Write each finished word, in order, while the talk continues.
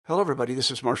Hello, everybody. This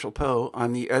is Marshall Poe.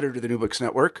 I'm the editor of the New Books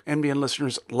Network. NBN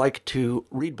listeners like to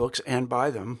read books and buy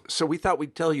them. So we thought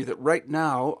we'd tell you that right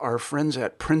now, our friends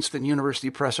at Princeton University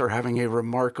Press are having a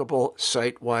remarkable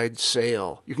site-wide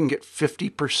sale. You can get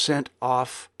 50%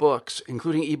 off books,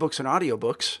 including ebooks and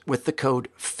audiobooks, with the code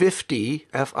 50,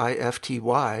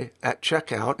 F-I-F-T-Y, at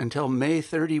checkout until May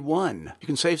 31. You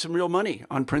can save some real money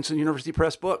on Princeton University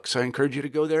Press books. I encourage you to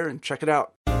go there and check it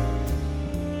out.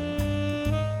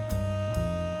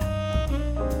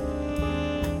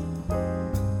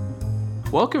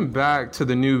 Welcome back to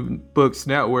the New Books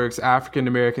Network's African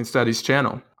American Studies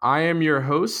channel. I am your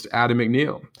host, Adam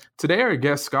McNeil. Today, our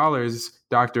guest scholar is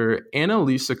Dr.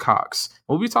 Annalisa Cox.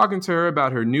 We'll be talking to her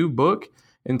about her new book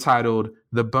entitled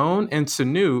The Bone and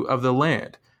Sinew of the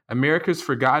Land, America's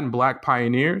Forgotten Black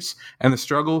Pioneers and the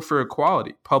Struggle for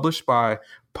Equality, published by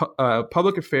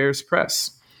Public Affairs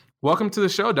Press. Welcome to the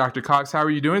show, Dr. Cox. How are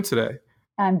you doing today?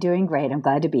 I'm doing great. I'm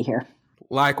glad to be here.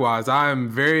 Likewise, I am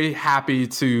very happy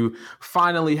to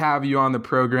finally have you on the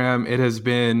program. It has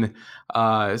been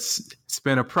it's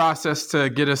been a process to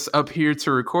get us up here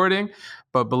to recording,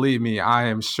 but believe me, I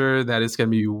am sure that it's going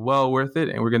to be well worth it,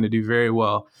 and we're going to do very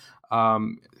well.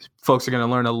 Folks are going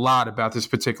to learn a lot about this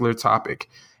particular topic.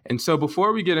 And so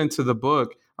before we get into the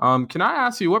book, can I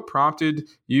ask you what prompted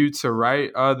you to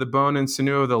write The Bone and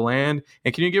Sinew of the Land?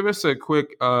 And can you give us a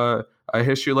quick a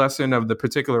history lesson of the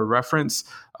particular reference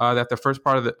that the first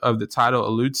part of the title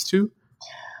alludes to?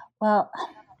 Well,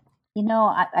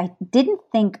 I didn't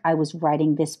think I was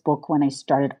writing this book when I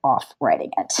started off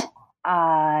writing it.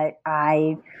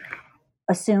 I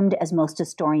assumed, as most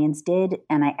historians did,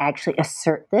 and I actually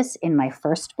assert this in my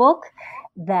first book,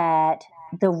 that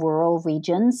the rural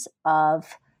regions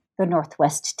of the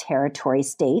Northwest Territory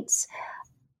states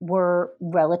were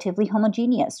relatively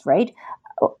homogeneous, right?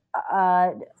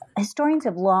 Historians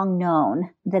have long known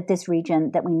that this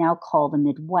region that we now call the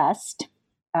Midwest,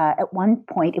 at one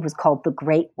point it was called the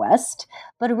Great West,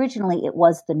 but originally it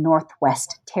was the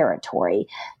Northwest Territory.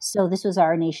 So this was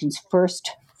our nation's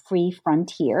first free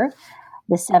frontier.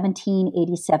 The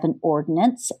 1787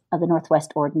 Ordinance of the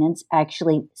Northwest Ordinance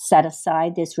actually set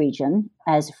aside this region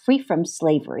as free from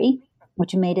slavery,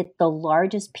 which made it the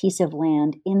largest piece of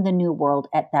land in the New World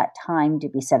at that time to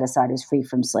be set aside as free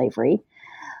from slavery.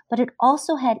 But it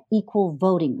also had equal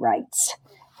voting rights.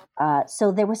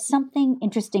 So there was something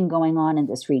interesting going on in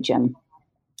this region.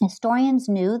 Historians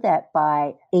knew that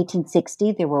by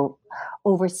 1860, there were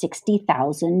over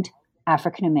 60,000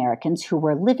 African Americans who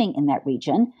were living in that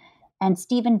region. And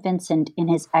Stephen Vincent, in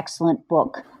his excellent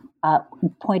book,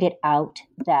 pointed out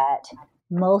that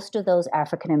most of those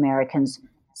African Americans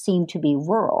seemed to be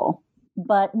rural,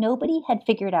 but nobody had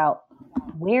figured out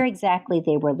where exactly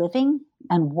they were living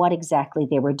and what exactly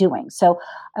they were doing. So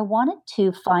I wanted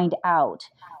to find out,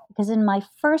 because in my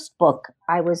first book,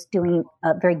 I was doing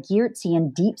a very geertzy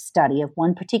and deep study of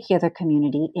one particular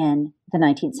community in the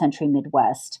 19th century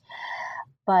Midwest.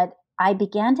 But I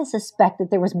began to suspect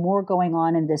that there was more going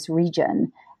on in this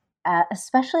region,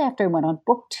 especially after I went on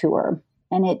book tour.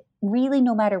 And it really,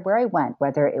 no matter where I went,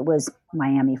 whether it was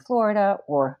Miami, Florida,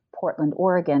 or Portland,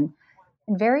 Oregon,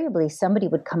 invariably somebody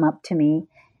would come up to me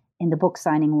in the book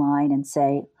signing line and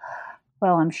say,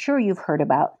 well, I'm sure you've heard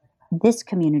about this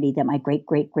community that my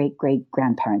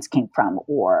great-great-great-great-grandparents came from,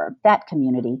 or that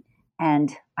community.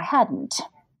 And I hadn't.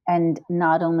 And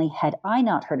not only had I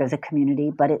not heard of the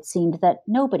community, but it seemed that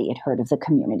nobody had heard of the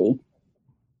community.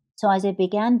 So as I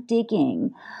began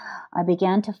digging, I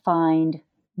began to find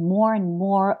more and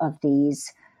more of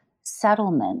these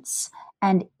settlements.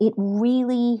 And it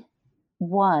really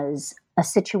was a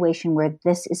situation where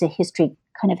this is a history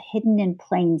kind of hidden in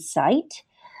plain sight.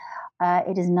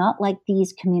 It is not like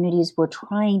these communities were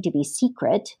trying to be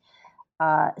secret.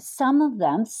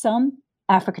 Some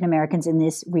African Americans in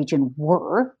this region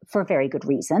were, for very good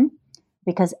reason,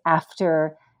 because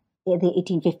after the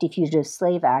 1850 Fugitive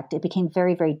Slave Act, it became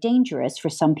very, very dangerous for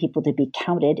some people to be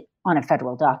counted on a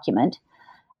federal document.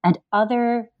 And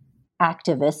other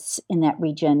activists in that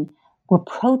region were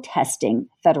protesting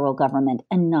federal government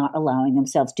and not allowing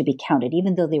themselves to be counted,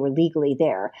 even though they were legally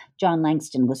there. John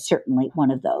Langston was certainly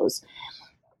one of those.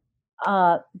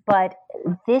 But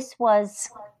this was,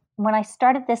 when I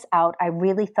started this out, I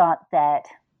really thought that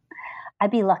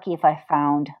I'd be lucky if I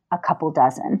found a couple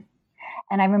dozen.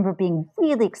 And I remember being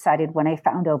really excited when I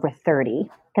found over 30,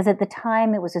 because at the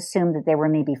time it was assumed that there were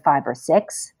maybe 5 or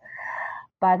 6.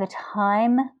 By the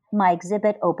time my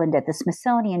exhibit opened at the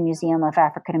Smithsonian Museum of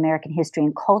African American History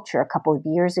and Culture a couple of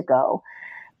years ago,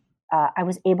 I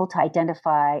was able to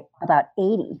identify about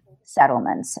 80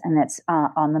 settlements, and that's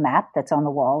on the map that's on the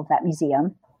wall of that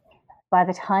museum. By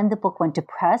the time the book went to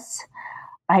press,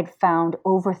 I'd found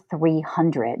over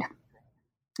 300.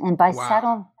 And by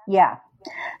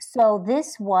So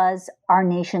this was our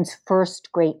nation's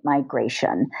first great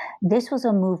migration. This was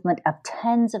a movement of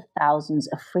tens of thousands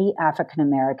of free African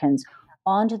Americans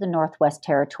onto the Northwest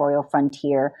Territorial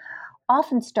frontier,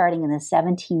 often starting in the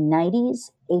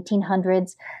 1790s,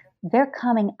 1800s. They're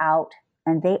coming out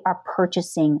and they are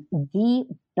purchasing the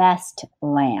best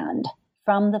land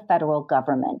from the federal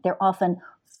government. They're often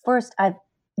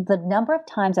the number of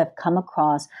times I've come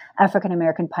across African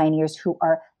American pioneers who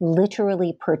are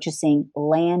literally purchasing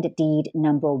land deed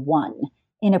number 1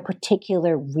 in a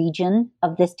particular region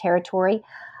of this territory,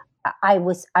 I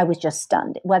was just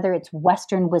stunned. Whether it's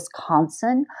western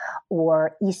Wisconsin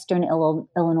or eastern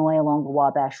Illinois along the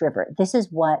Wabash River, this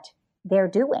is what they're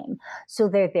doing. So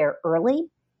they're there early.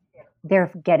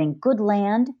 They're getting good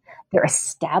land. They're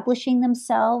establishing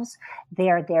themselves.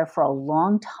 They are there for a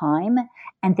long time,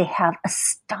 and they have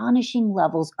astonishing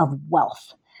levels of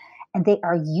wealth. And they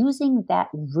are using that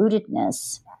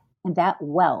rootedness and that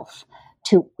wealth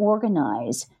to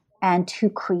organize and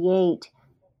to create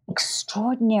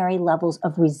extraordinary levels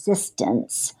of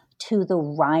resistance to the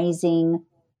rising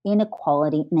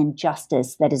inequality and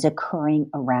injustice that is occurring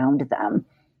around them.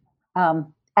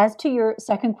 As to your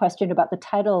second question about the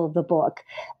title of the book,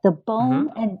 the bone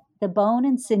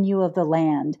and sinew of the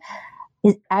land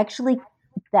is actually,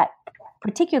 that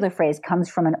particular phrase comes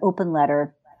from an open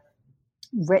letter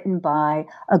written by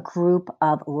a group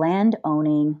of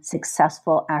land-owning,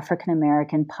 successful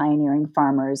African-American pioneering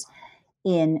farmers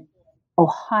in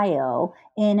Ohio,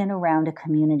 in and around a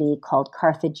community called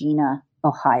Carthagena,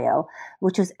 Ohio,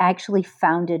 which was actually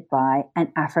founded by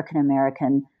an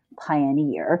African-American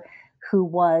pioneer who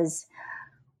was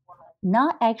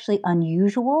not actually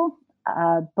unusual,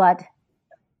 but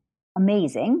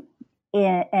amazing,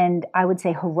 and I would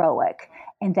say heroic,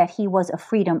 in that he was a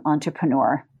freedom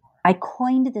entrepreneur. I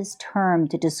coined this term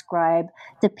to describe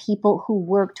the people who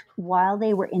worked while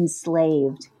they were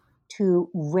enslaved to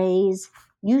raise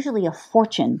usually a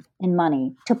fortune in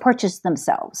money to purchase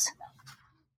themselves.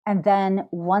 And then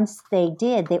once they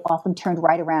did, they often turned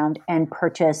right around and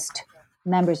purchased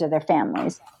members of their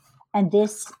families. And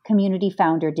this community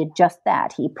founder did just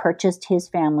that. He purchased his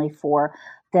family for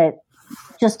the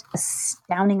just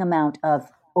astounding amount of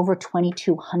over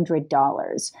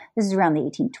 $2,200. This is around the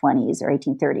 1820s or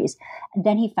 1830s. And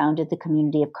then he founded the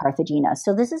community of Carthagena.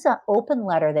 So this is an open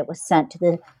letter that was sent to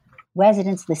the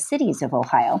residents of the cities of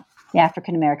Ohio, the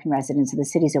African-American residents of the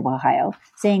cities of Ohio,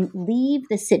 saying, leave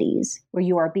the cities where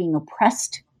you are being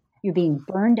oppressed, you're being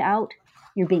burned out,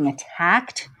 you're being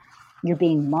attacked, you're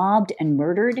being mobbed and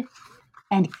murdered,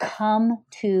 and come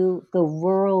to the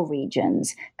rural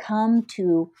regions, come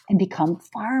to and become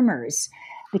farmers,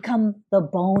 become the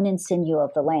bone and sinew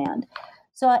of the land.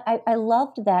 So I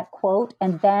loved that quote.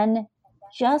 And then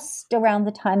just around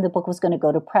the time the book was going to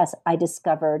go to press, I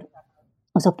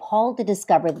was appalled to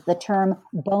discover that the term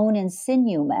bone and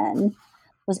sinew men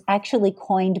was actually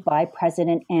coined by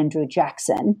President Andrew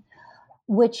Jackson,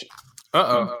 which,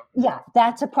 yeah,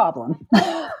 that's a problem.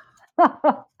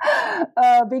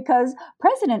 Because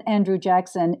President Andrew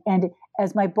Jackson, and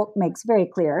as my book makes very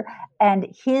clear, and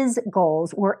his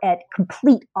goals were at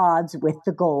complete odds with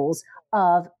the goals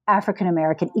of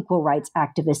African-American equal rights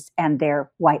activists and their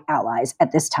white allies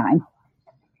at this time.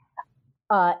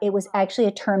 It was actually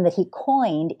a term that he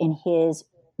coined in his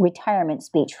retirement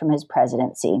speech from his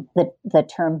presidency, the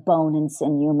term bone and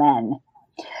sinew men.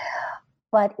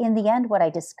 But in the end, what I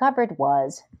discovered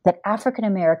was that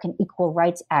African-American equal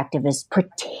rights activists,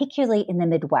 particularly in the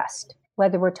Midwest,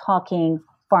 whether we're talking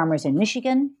farmers in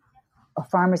Michigan or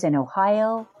farmers in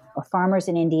Ohio or farmers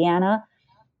in Indiana,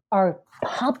 are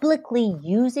publicly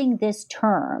using this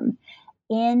term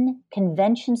in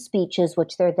convention speeches,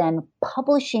 which they're then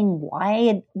publishing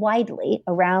widely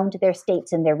around their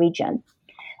states and their region.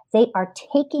 They are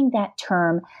taking that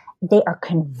term, they are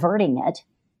converting it,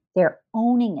 they're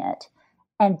owning it,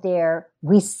 and they're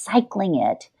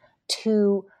recycling it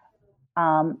to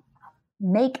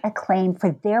make a claim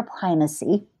for their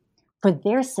primacy, for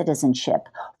their citizenship,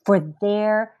 for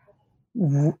their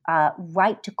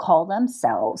right to call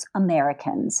themselves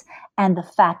Americans, and the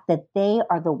fact that they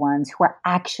are the ones who are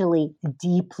actually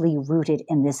deeply rooted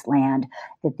in this land,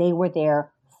 that they were there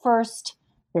first,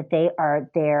 that they are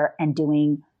there and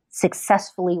doing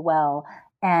successfully well.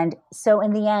 And so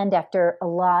in the end, after a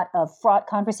lot of fraught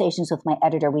conversations with my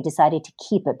editor, we decided to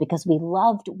keep it because we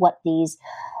loved what these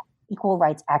equal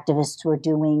rights activists were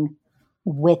doing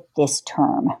with this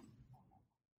term.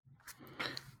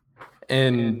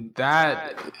 And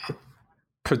that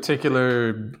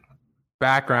particular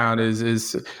background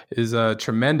is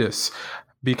tremendous.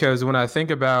 because when I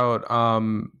think about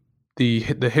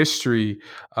the history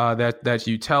that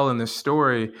you tell in this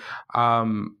story,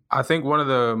 I think one of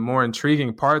the more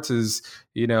intriguing parts is,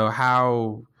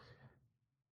 how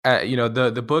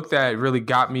the book that really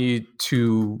got me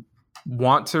to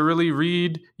want to really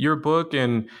read your book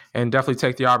and definitely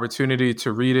take the opportunity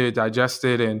to read it, digest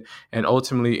it, and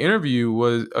ultimately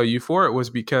interview you for it was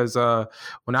because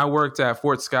when I worked at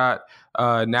Fort Scott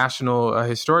National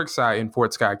Historic Site in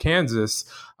Fort Scott, Kansas,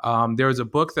 there was a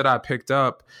book that I picked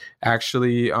up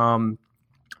actually.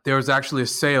 There was actually a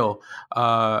sale.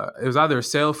 It was either a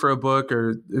sale for a book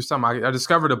or something. I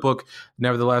discovered a book,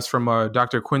 nevertheless, from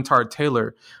Dr. Quintard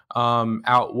Taylor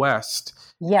out west.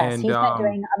 Yes, he's been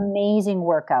doing amazing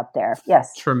work out there.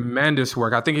 Yes. Tremendous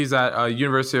work. I think he's at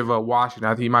University of Washington.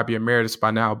 I think he might be emeritus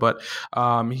by now. But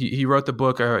he wrote the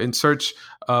book In Search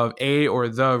of a or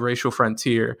the Racial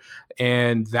Frontier.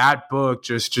 And that book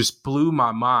just blew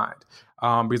my mind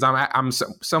because I'm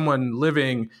someone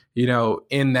living,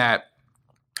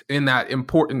 in that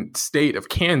important state of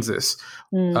Kansas,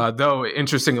 though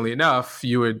interestingly enough,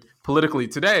 you would politically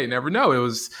today never know it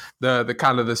was the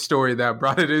kind of the story that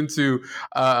brought it into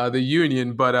the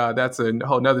Union, but that's a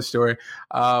whole nother story.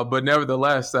 But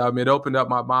nevertheless, it opened up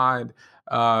my mind,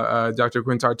 Dr.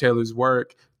 Quintard Taylor's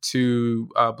work to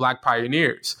Black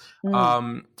pioneers.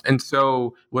 And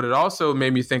so what it also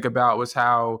made me think about was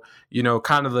how,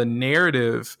 kind of the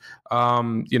narrative,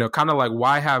 kind of like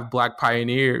why have Black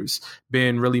pioneers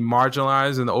been really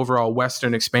marginalized in the overall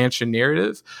Western expansion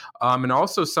narrative? And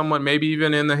also somewhat maybe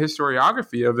even in the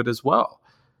historiography of it as well.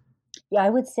 Yeah, I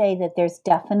would say that there's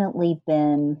definitely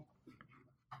been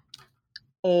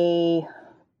I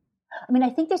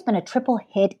think there's been a triple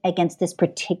hit against this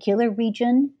particular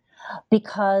region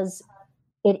because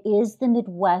it is the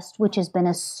Midwest, which has been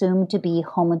assumed to be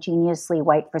homogeneously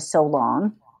white for so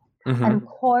long. Mm-hmm. And of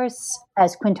course,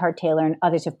 as Quintard Taylor and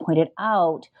others have pointed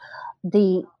out,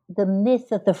 the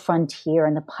myth of the frontier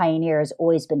and the pioneer has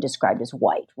always been described as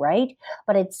white, right?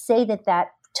 But I'd say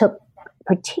that took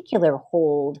particular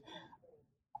hold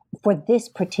for this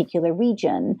particular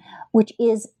region, which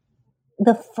is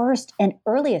the first and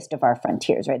earliest of our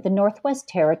frontiers, right? The Northwest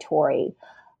Territory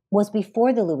was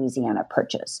before the Louisiana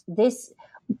Purchase.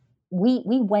 We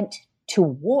went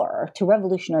to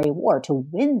Revolutionary War to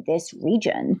win this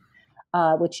region,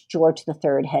 which George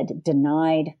III had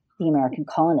denied the American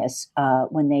colonists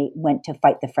when they went to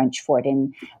fight the French for it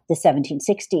in the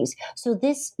 1760s. So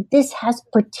this has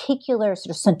particular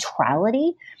sort of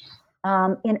centrality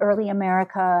in early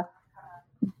America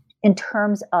in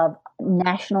terms of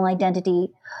national identity.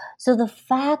 So the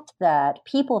fact that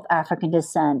people of African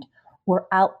descent were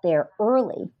out there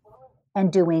early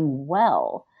and doing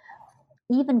well,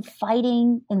 even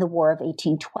fighting in the War of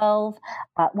 1812.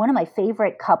 One of my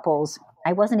favorite couples,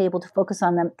 I wasn't able to focus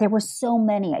on them. There were so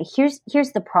many. Here's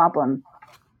the problem.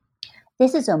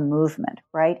 This is a movement,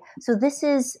 right? So this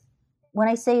is, when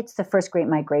I say it's the first Great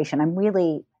Migration,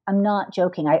 I'm not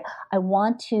joking. I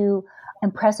want to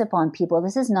impress upon people,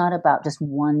 this is not about just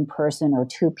one person or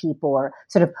two people or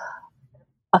sort of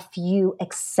a few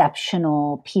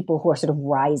exceptional people who are sort of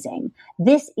rising.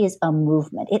 This is a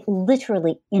movement. It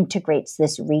literally integrates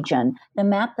this region. The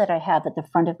map that I have at the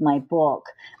front of my book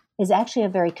is actually a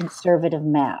very conservative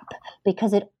map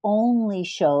because it only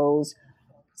shows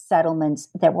settlements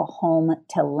that were home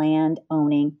to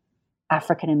land-owning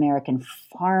African-American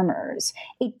farmers.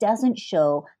 It doesn't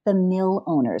show the mill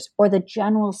owners or the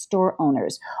general store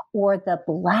owners or the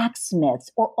blacksmiths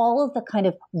or all of the kind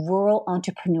of rural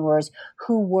entrepreneurs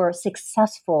who were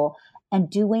successful and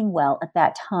doing well at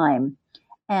that time.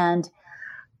 And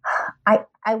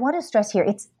I want to stress here,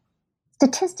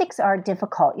 statistics are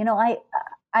difficult. I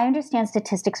understand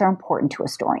statistics are important to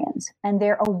historians, and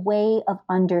they're a way of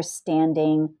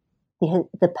understanding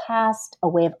the past, a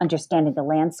way of understanding the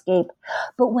landscape.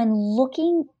 But when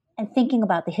looking and thinking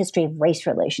about the history of race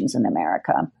relations in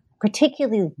America,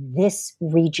 particularly this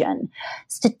region,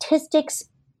 statistics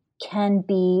can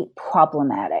be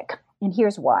problematic. And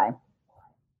here's why.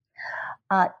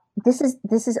 This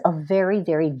is a very,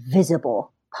 very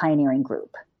visible pioneering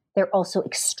group. They're also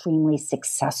extremely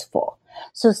successful.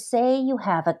 So say you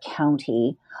have a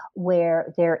county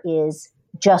where there is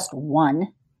just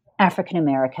one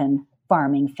African-American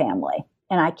farming family.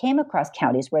 And I came across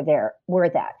counties where there were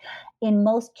that. In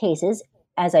most cases,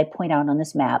 as I point out on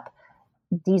this map,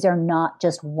 these are not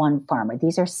just one farmer.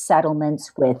 These are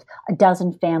settlements with a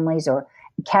dozen families, or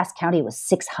Cass County was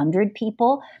 600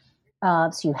 people.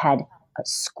 So you had a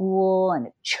school and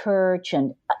a church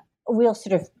and a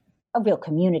real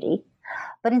community.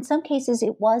 But in some cases,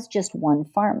 it was just one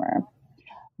farmer.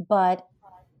 But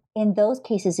in those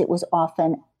cases, it was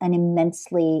often an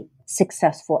immensely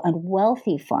successful and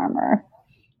wealthy farmer.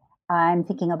 I'm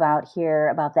thinking about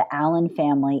the Allen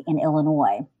family in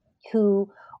Illinois, who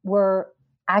were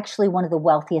actually one of the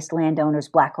wealthiest landowners,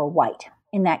 black or white,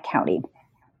 in that county.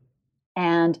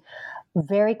 And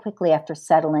very quickly after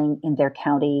settling in their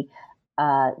county,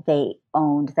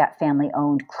 that family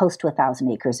owned close to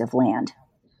 1,000 acres of land.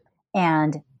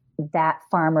 And that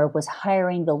farmer was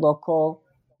hiring the local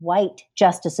white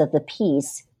justice of the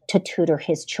peace to tutor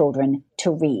his children to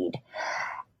read.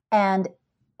 And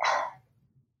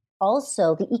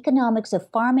also the economics of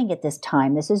farming at this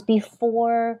time, this is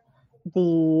before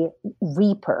the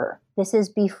reaper. This is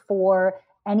before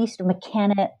any sort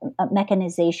of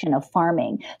mechanization of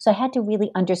farming. So I had to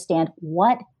really understand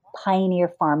what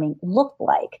pioneer farming looked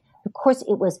like. Of course,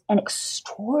 it was an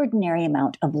extraordinary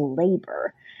amount of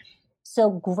labor.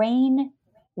 So grain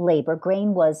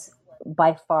was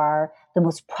by far the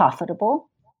most profitable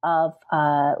of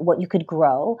what you could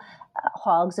grow.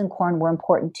 Hogs and corn were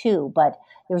important too, but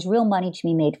there was real money to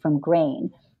be made from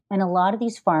grain. And a lot of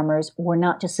these farmers were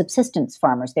not just subsistence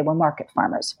farmers, they were market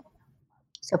farmers.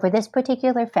 So for this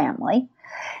particular family,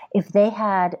 if they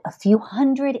had a few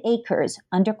hundred acres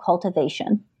under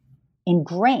cultivation in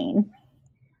grain,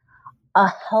 a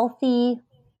healthy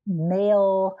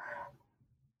male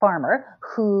farmer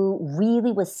who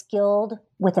really was skilled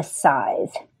with a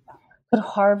scythe could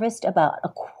harvest about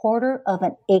 1/4 of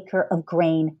an acre of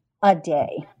grain a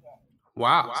day.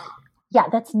 Wow. Yeah,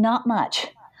 that's not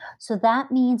much. So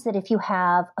that means that if you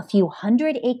have a few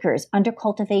hundred acres under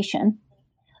cultivation,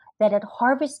 that at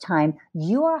harvest time,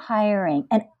 you are hiring,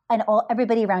 and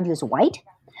everybody around you is white.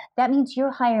 That means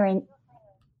you're hiring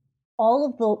all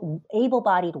of the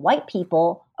able-bodied white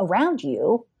people around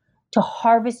you to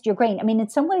harvest your grain. I mean, in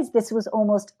some ways, this was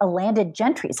almost a landed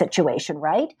gentry situation,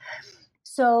 right?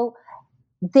 So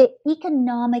the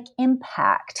economic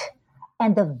impact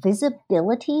and the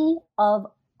visibility of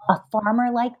a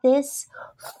farmer like this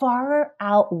far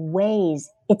outweighs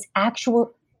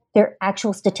their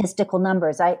actual statistical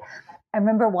numbers. I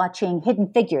remember watching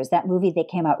Hidden Figures, that movie that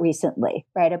came out recently,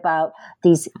 right, about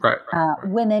these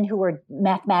women who were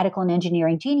mathematical and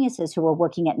engineering geniuses who were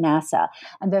working at NASA.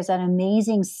 And there's an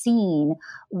amazing scene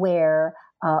where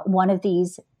one of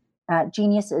these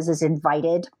geniuses is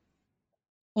invited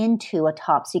into a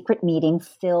top secret meeting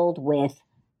filled with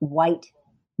white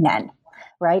men,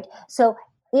 right? So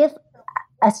if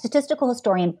a statistical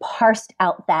historian parsed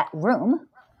out that room,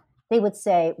 they would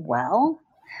say, well,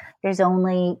 there's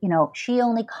only, she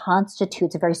only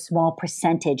constitutes a very small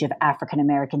percentage of African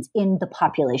Americans in the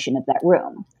population of that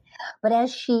room. But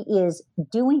as she is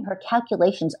doing her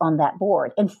calculations on that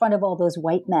board in front of all those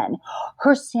white men,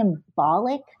 her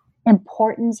symbolic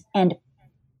importance and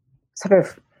sort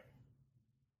of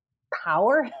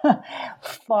power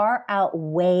far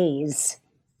outweighs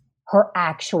her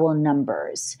actual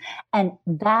numbers. And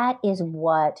that is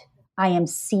what I am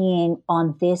seeing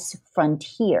on this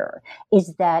frontier,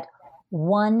 is that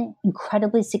one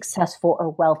incredibly successful or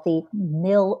wealthy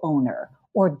mill owner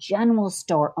or general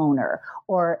store owner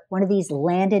or one of these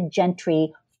landed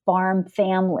gentry farm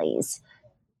families,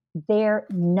 their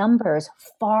numbers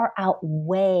far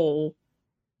outweigh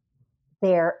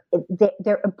their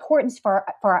importance far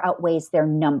outweighs their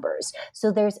numbers.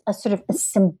 So there's a sort of a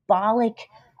symbolic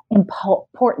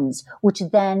importance, which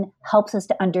then helps us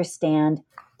to understand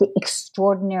the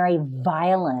extraordinary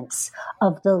violence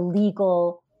of the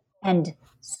legal and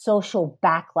social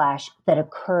backlash that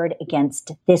occurred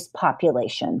against this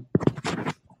population.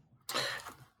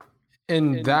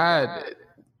 And that,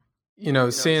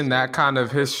 seeing that kind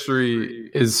of history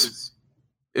is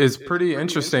pretty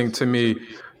interesting to me,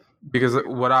 because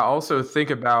what I also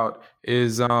think about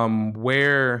is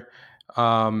where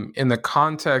in the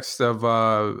context of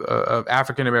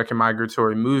African American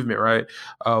migratory movement, right?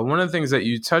 One of the things that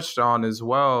you touched on as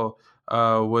well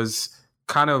was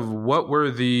kind of what were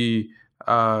the,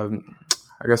 I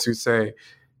guess you'd say,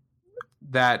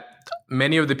 that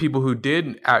many of the people who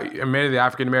did, many of the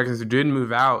African Americans who did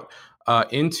move out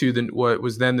into what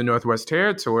was then the Northwest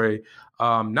Territory,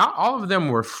 not all of them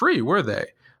were free, were they?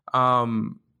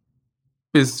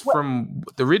 From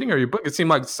the reading of your book, it seemed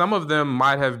like some of them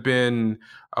might have been,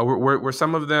 were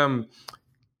some of them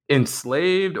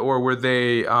enslaved, or were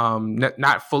they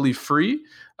not fully free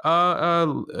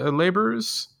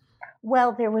laborers?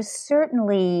 Well, there were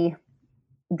certainly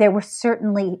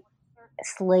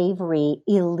slavery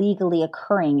illegally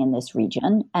occurring in this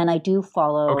region. And I do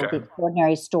follow the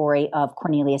extraordinary story of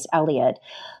Cornelius Elliott,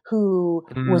 who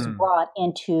was brought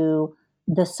into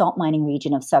the salt mining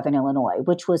region of southern Illinois,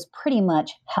 which was pretty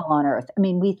much hell on earth. I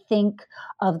mean, we think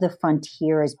of the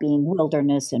frontier as being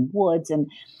wilderness and woods,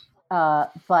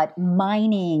 but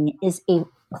mining is a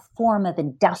form of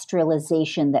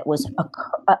industrialization that was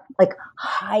like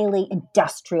highly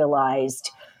industrialized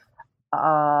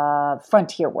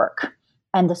frontier work.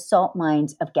 And the salt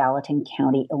mines of Gallatin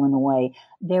County, Illinois,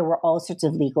 there were all sorts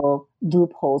of legal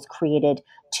loopholes created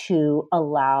to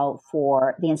allow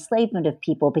for the enslavement of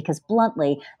people because,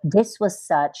 bluntly, this was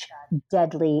such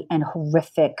deadly and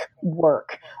horrific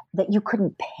work that you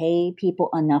couldn't pay people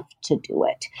enough to do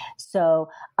it. So,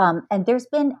 and there's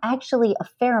been actually a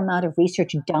fair amount of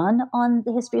research done on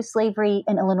the history of slavery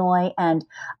in Illinois. And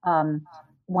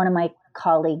one of my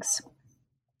colleagues,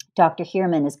 Dr.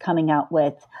 Hierman, is coming out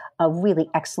with a really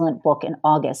excellent book in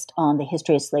August on the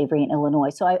history of slavery in Illinois.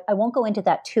 So I won't go into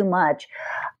that too much.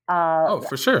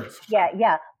 For sure.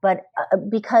 Yeah. But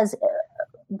because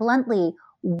bluntly,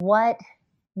 what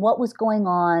was going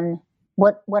on,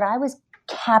 what I was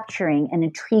capturing and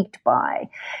intrigued by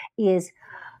is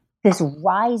this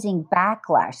rising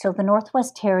backlash. So the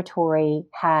Northwest Territory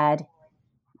had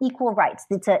equal rights.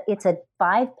 It's a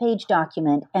 5-page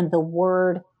document, and the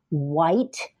word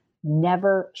white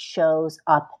never shows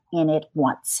up in it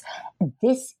once.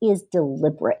 This is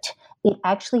deliberate. It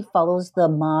actually follows the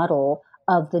model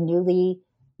of the newly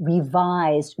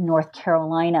revised North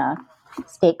Carolina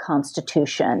state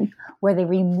constitution, where they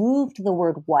removed the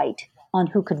word white on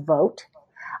who could vote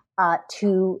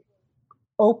to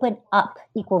open up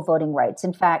equal voting rights.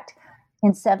 In fact, in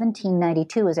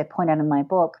 1792, as I point out in my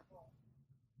book,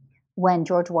 when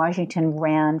George Washington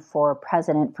ran for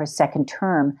president for a second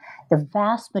term, the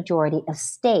vast majority of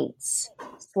states,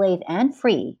 slave and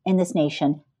free in this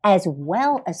nation, as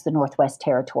well as the Northwest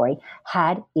Territory,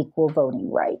 had equal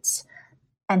voting rights.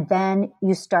 And then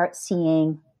you start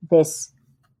seeing this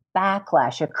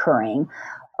backlash occurring.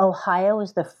 Ohio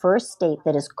is the first state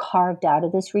that is carved out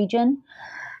of this region.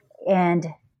 And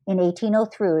in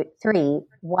 1803,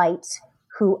 whites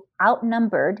who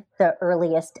outnumbered the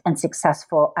earliest and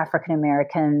successful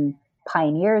African-American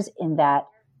pioneers in that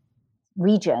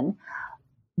region,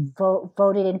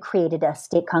 voted and created a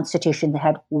state constitution that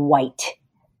had white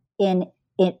in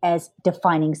it as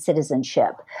defining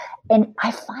citizenship. And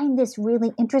I find this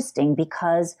really interesting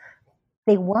because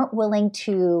they weren't willing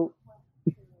to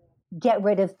get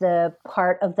rid of the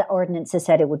part of the ordinance that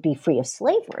said it would be free of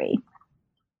slavery,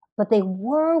 but they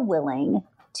were willing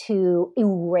to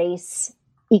erase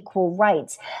equal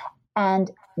rights. And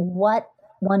what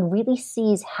one really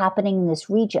sees happening in this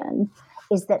region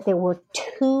is that there were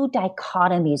two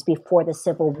dichotomies before the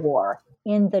Civil War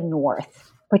in the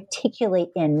North, particularly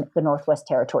in the Northwest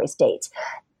Territory states.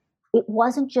 It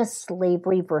wasn't just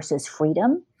slavery versus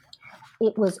freedom.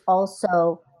 It was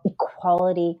also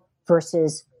equality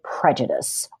versus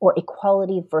prejudice, or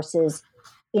equality versus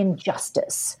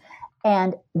injustice.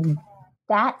 And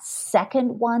that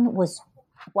second one was,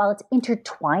 while it's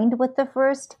intertwined with the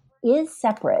first, is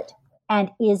separate and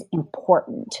is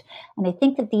important. And I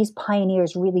think that these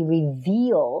pioneers really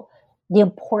reveal the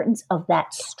importance of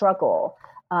that struggle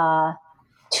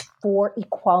for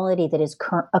equality that is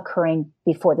occurring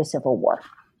before the Civil War.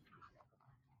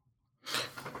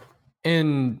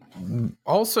 And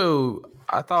also,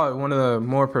 I thought one of the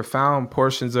more profound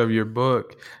portions of your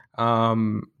book,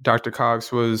 Dr.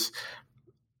 Cox, was,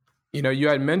 you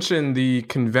had mentioned the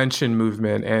convention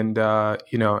movement, and,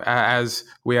 as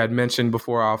we had mentioned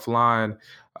before offline,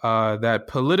 that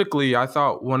politically, I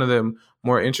thought one of the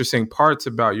more interesting parts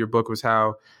about your book was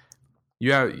how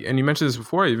and you mentioned this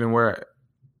before even, where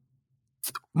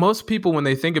most people, when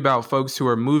they think about folks who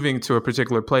are moving to a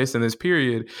particular place in this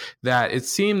period, that it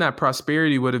seemed that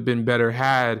prosperity would have been better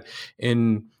had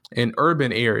in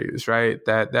urban areas, right?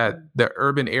 That the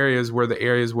urban areas were the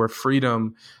areas where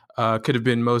freedom could have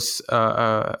been most would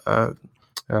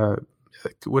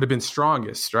have been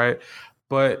strongest, right?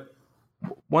 But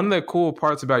one of the cool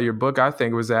parts about your book, I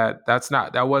think, was that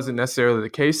that wasn't necessarily the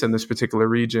case in this particular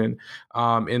region,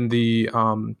 in the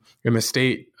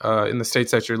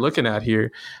states that you're looking at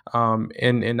here,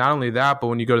 and not only that, but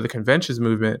when you go to the conventions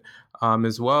movement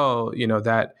as well,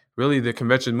 that really the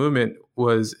convention movement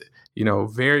was,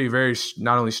 very, very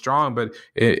not only strong, but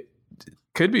it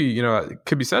could be, it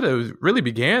could be said it really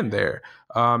began there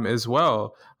as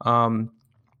well.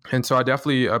 And so I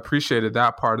definitely appreciated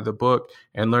that part of the book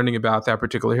and learning about that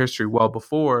particular history well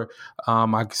before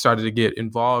I started to get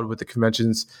involved with the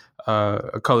conventions,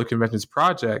 Color Conventions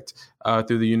Project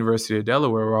through the University of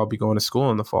Delaware, where I'll be going to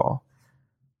school in the fall.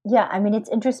 Yeah, I mean, it's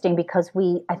interesting because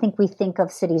I think we think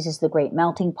of cities as the great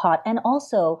melting pot. And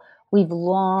also, we've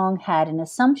long had an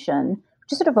assumption, which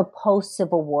just sort of a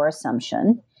post-Civil War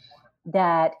assumption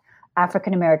that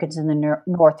African Americans in the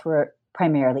North were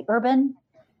primarily urban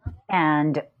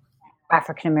and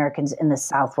African Americans in the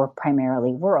South were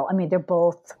primarily rural. I mean, they're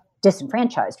both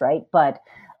disenfranchised, right? But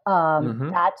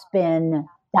that's been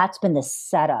the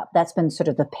setup. That's been sort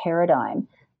of the paradigm.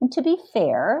 And to be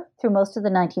fair, through most of the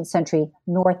 19th century,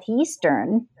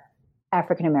 Northeastern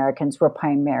African Americans were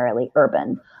primarily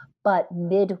urban. But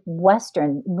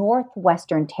Northwestern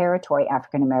Territory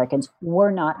African Americans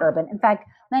were not urban. In fact,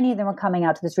 many of them were coming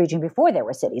out to this region before there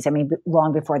were cities. I mean,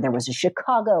 long before there was a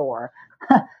Chicago or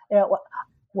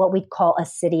what we'd call a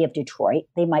city of Detroit.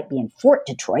 They might be in Fort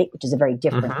Detroit, which is a very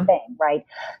different thing, right?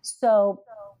 So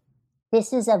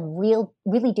this is a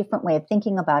really different way of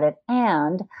thinking about it.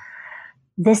 And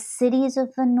the cities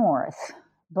of the North,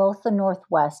 both the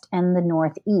Northwest and the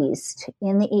Northeast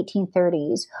in the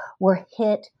 1830s, were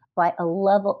hit by a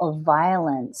level of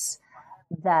violence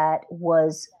that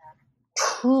was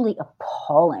truly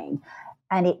appalling.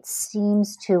 And it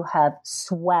seems to have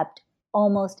swept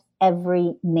almost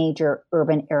every major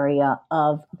urban area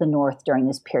of the North during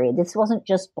this period. This wasn't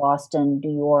just Boston,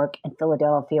 New York, and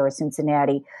Philadelphia or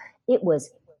Cincinnati. It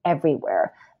was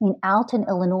everywhere. I mean, Alton,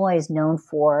 Illinois is known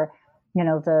for,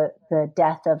 the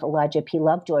death of Elijah P.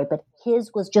 Lovejoy, but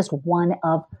his was just one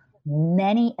of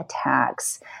many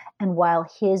attacks. And while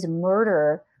his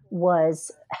murder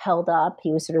was held up,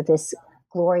 he was sort of this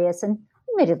glorious and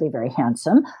admittedly very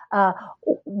handsome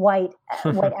white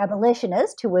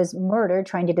abolitionist who was murdered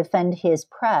trying to defend his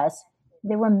press.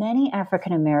 There were many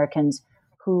African Americans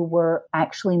who were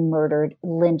actually murdered,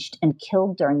 lynched, and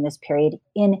killed during this period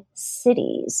in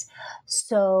cities.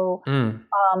 So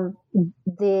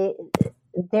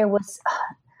there was,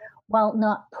 while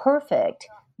not perfect,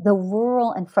 the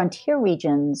rural and frontier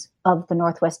regions of the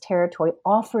Northwest Territory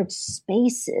offered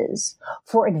spaces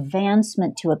for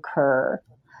advancement to occur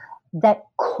that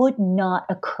could not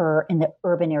occur in the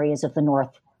urban areas of the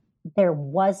North. There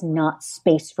was not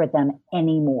space for them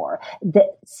anymore. The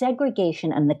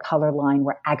segregation and the color line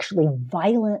were actually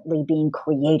violently being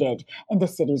created in the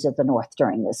cities of the North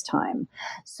during this time.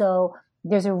 So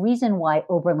there's a reason why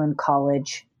Oberlin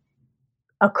College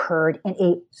occurred in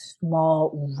a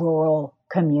small rural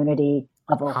community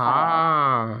of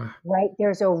Ohio. Right?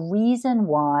 There's a reason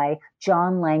why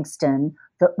John Langston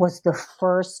was the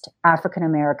first African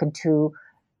American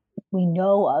we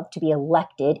know of to be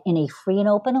elected in a free and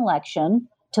open election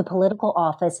to political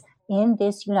office in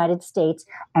this United States.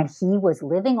 And he was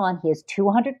living on his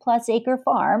 200 plus acre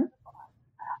farm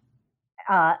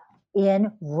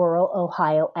in rural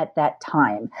Ohio at that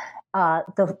time.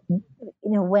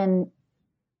 When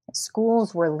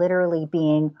schools were literally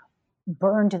being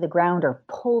burned to the ground or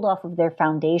pulled off of their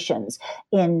foundations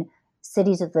in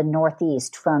cities of the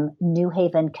Northeast, from New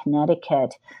Haven,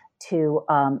 Connecticut to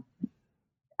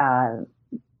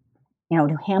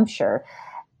New Hampshire,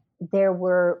 there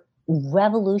were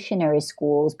revolutionary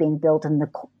schools being built in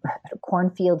the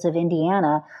cornfields of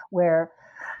Indiana, where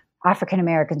African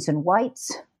Americans and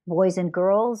whites, boys and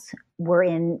girls, were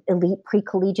in elite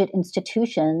pre-collegiate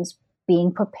institutions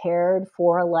being prepared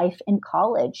for a life in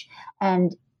college.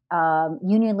 And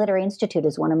Union Literary Institute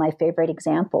is one of my favorite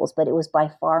examples, but it was by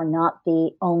far not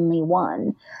the only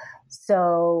one.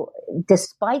 So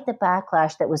despite the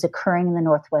backlash that was occurring in the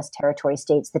Northwest Territory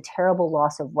states, the terrible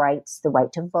loss of rights, the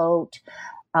right to vote,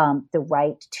 the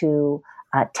right to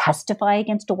testify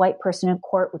against a white person in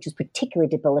court, which was particularly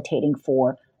debilitating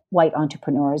for white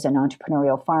entrepreneurs and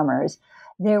entrepreneurial farmers,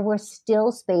 there were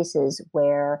still spaces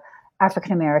where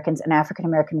African Americans and African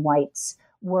American whites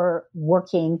were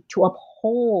working to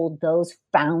uphold those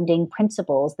founding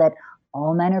principles that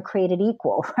all men are created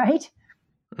equal, right?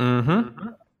 Mm-hmm.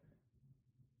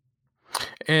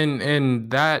 And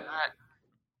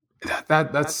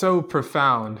that's so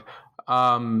profound,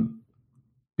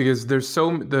 because there's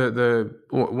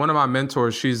one of my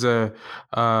mentors, she's a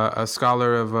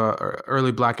scholar of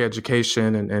early Black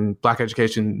education and Black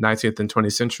education 19th and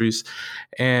 20th centuries,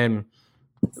 and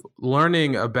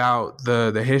learning about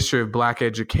the history of Black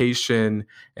education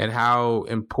and how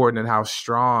important and how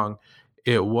strong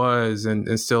it was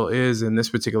and still is in this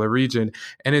particular region.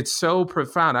 And it's so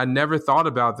profound. I never thought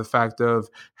about the fact of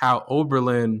how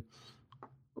Oberlin,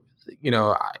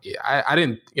 I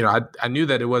didn't, I knew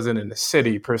that it wasn't in a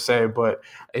city per se, but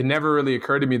it never really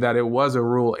occurred to me that it was a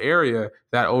rural area,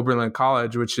 that Oberlin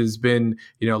College, which has been,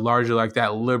 largely like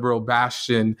that liberal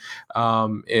bastion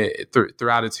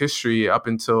throughout its history up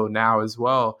until now as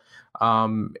well.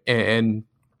 And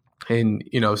and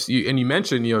you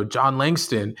mentioned John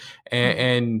Langston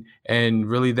and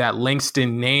really that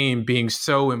Langston name being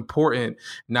so important,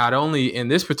 not only in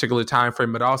this particular time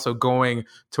frame, but also going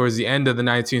towards the end of the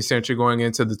 19th century, going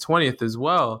into the 20th as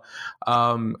well.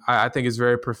 I think is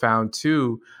very profound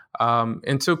too.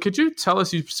 And so could you tell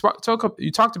us, you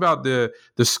talked about the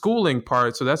schooling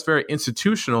part, so that's very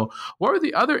institutional. What were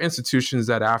the other institutions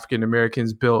that African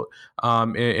Americans built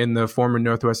in the former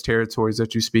Northwest Territories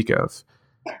that you speak of?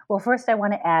 Well, first I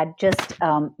want to add, just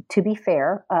to be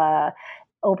fair,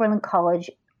 Oberlin College,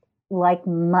 like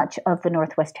much of the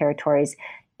Northwest Territories,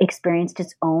 experienced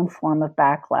its own form of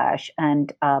backlash.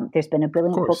 And there's been a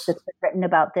brilliant book that's been written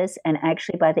about this. And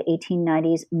actually, by the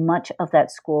 1890s, much of that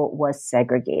school was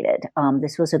segregated.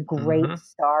 This was a great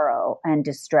sorrow and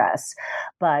distress.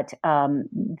 But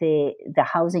the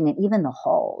housing and even the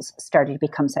halls started to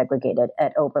become segregated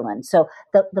at Oberlin. So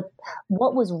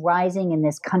what was rising in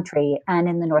this country and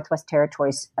in the Northwest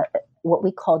Territories, what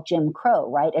we call Jim Crow,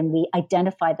 right? And we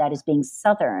identified that as being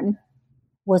Southern,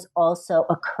 was also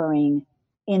occurring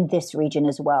in this region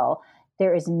as well.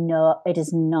 It is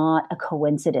not a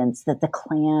coincidence that the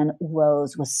Klan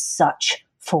rose with such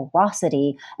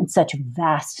ferocity and such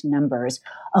vast numbers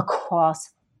across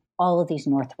all of these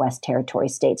Northwest Territory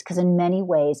states, because in many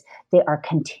ways they are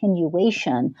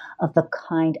continuation of the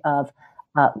kind of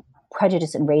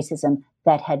prejudice and racism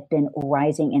that had been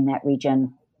rising in that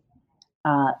region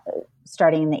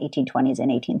starting in the 1820s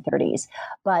and 1830s.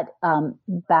 But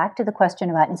back to the question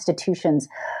about institutions,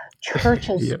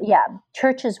 churches,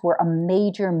 churches were a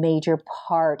major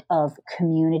part of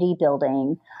community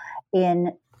building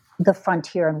in the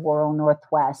frontier and rural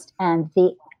Northwest. And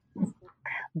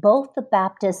both the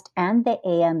Baptist and the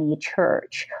AME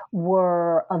Church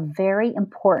were a very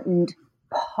important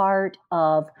part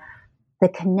of the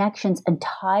connections and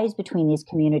ties between these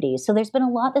communities. So there's been a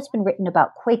lot that's been written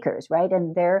about Quakers, right?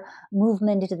 And their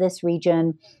movement into this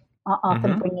region,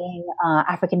 often bringing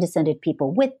African descended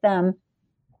people with them.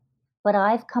 But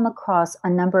I've come across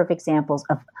a number of examples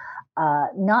of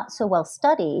not so well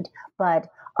studied, but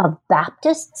of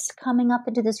Baptists coming up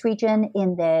into this region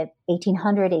in the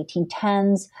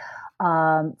 1810s,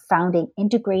 founding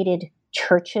integrated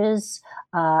churches,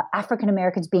 African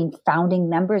Americans being founding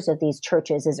members of these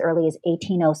churches as early as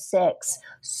 1806,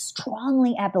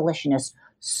 strongly abolitionist,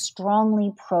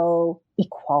 strongly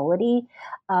pro-equality.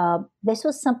 This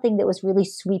was something that was really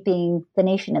sweeping the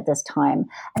nation at this time.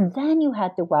 And then you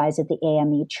had the rise of the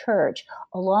AME Church,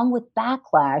 along with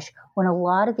backlash when a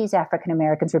lot of these African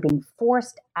Americans were being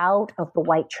forced out of the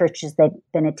white churches they'd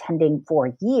been attending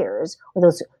for years, where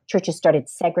those churches started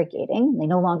segregating. They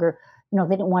no longer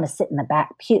they didn't want to sit in the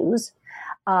back pews.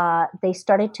 They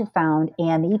started to found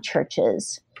AME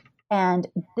churches. And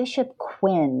Bishop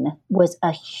Quinn was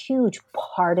a huge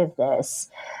part of this.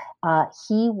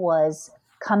 He was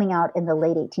coming out in the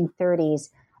late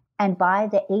 1830s. And by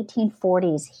the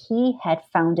 1840s, he had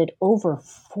founded over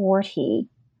 40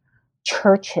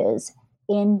 churches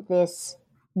in these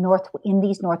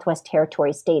Northwest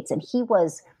Territory states. And he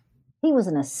was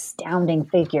an astounding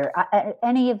figure.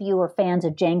 Any of you are fans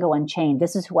of Django Unchained,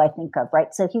 this is who I think of,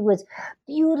 right? So he was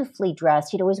beautifully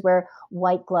dressed. He'd always wear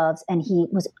white gloves, and he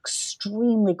was an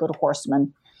extremely good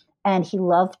horseman. And he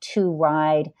loved to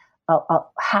ride a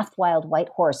half-wild white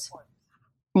horse.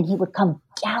 And he would come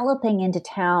galloping into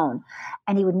town,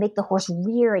 and he would make the horse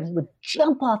rear, and he would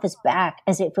jump off his back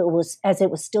as it was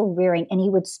still rearing, and he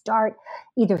would start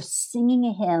either singing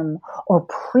a hymn or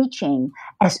preaching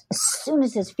as soon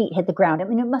as his feet hit the ground. I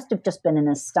mean, it must have just been an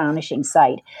astonishing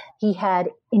sight. He had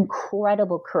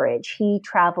incredible courage. He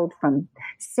traveled from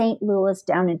St. Louis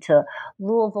down into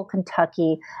Louisville,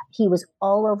 Kentucky. He was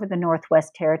all over the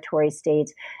Northwest Territory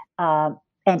states, and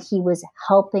he was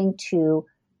helping to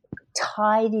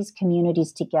tie these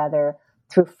communities together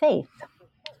through faith.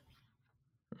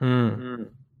 And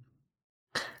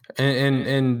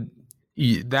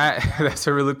that's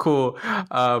a really cool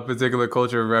particular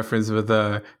cultural reference with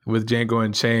Django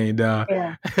Unchained.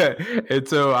 And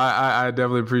so I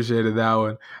definitely appreciated that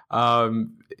one.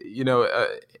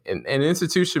 An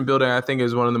institution building, I think,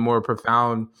 is one of the more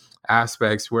profound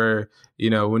aspects where,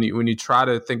 when you try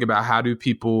to think about how do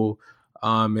people,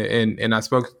 and I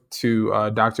spoke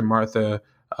to Dr. Martha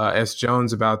S.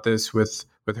 Jones about this with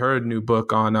her new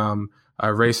book on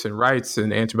race and rights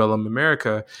in antebellum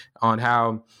America, on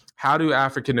how do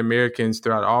African Americans,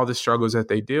 throughout all the struggles that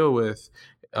they deal with,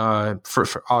 for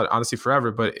honestly forever,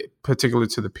 but particularly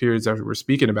to the periods that we're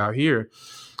speaking about here,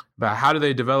 about how do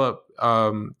they develop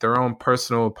their own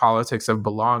personal politics of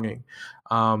belonging,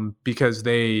 because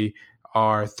they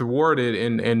are thwarted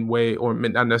in way, or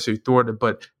not necessarily thwarted,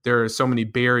 but there are so many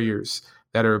barriers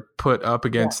that are put up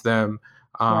against them,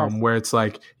 where it's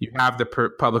like you have the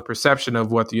public perception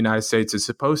of what the United States is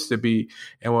supposed to be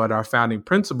and what our founding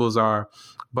principles are,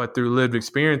 but through lived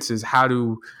experiences, how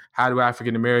do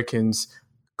African Americans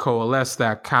coalesce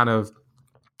that kind of,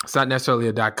 it's not necessarily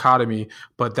a dichotomy,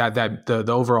 but that the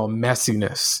overall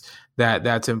messiness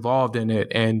that's involved in it.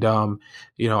 And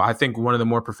I think one of the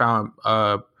more profound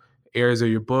areas of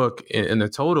your book in the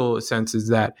total sense is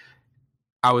that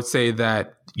I would say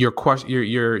that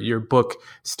your book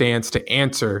stands to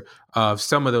answer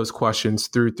some of those questions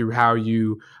through how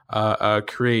you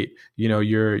create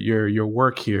your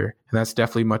work here, and that's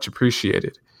definitely much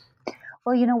appreciated.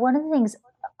 Well, one of the things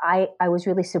I was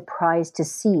really surprised to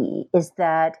see is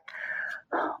that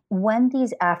when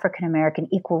these African American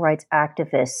equal rights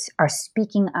activists are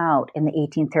speaking out in the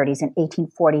 1830s and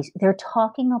 1840s, they're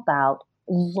talking about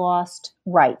lost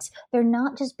rights. They're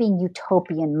not just being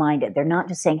utopian minded. They're not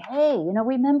just saying, hey,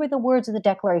 remember the words of the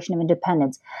Declaration of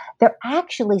Independence. They're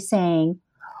actually saying,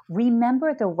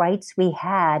 remember the rights we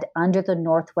had under the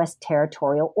Northwest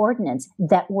Territorial Ordinance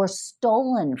that were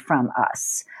stolen from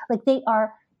us. Like, they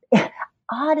are,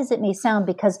 odd as it may sound,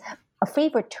 because a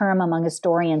favorite term among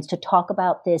historians to talk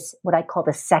about this, what I call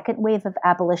the second wave of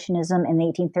abolitionism in the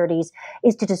 1830s,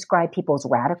 is to describe people as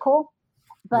radical.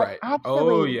 But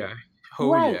actually, yeah.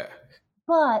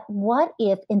 But what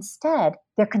if instead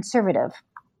they're conservative?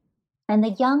 And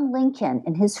the young Lincoln,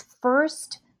 in his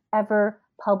first ever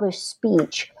published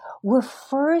speech,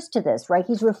 refers to this, right?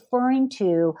 He's referring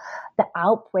to the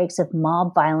outbreaks of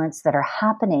mob violence that are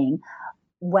happening,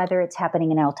 whether it's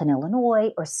happening in Alton,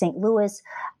 Illinois, or St. Louis,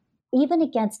 even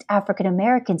against African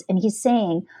Americans. And he's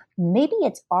saying, maybe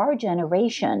it's our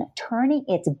generation turning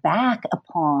its back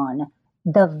upon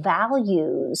the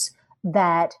values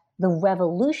that the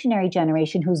revolutionary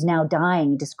generation, who's now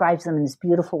dying, describes them in this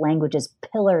beautiful language as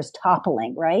pillars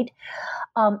toppling, right?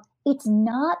 It's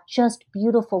not just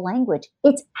beautiful language.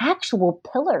 It's actual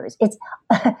pillars. It's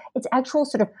actual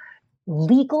sort of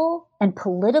legal and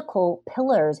political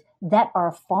pillars that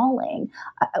are falling.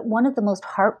 One of the most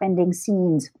heartrending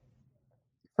scenes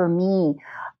for me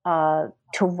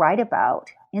to write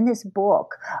about in this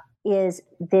book is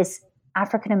this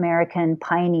African-American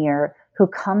pioneer who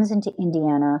comes into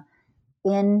Indiana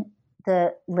in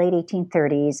the late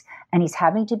 1830s, and he's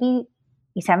having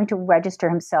to register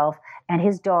himself and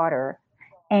his daughter,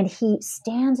 and he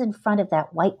stands in front of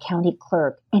that white county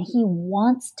clerk, and he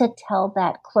wants to tell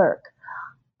that clerk,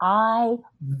 I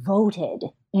voted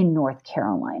in North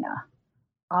Carolina.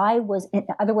 In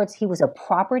other words, he was a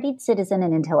propertied citizen,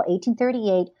 and until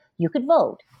 1838, you could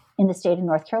vote in the state of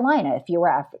North Carolina if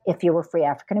you were free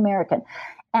African American.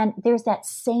 And there's that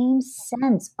same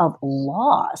sense of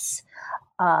loss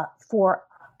for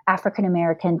African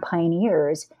American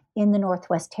pioneers in the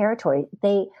Northwest Territory.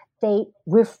 They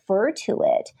refer to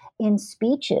it in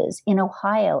speeches in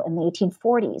Ohio in the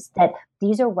 1840s that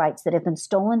these are rights that have been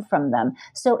stolen from them.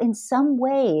 So in some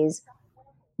ways,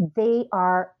 they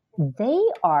are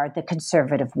the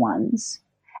conservative ones.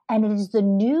 And it is the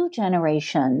new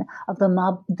generation of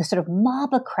the sort of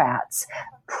mobocrats,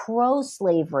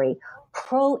 pro-slavery,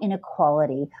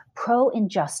 pro-inequality,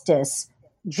 pro-injustice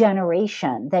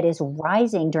generation that is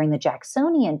rising during the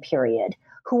Jacksonian period,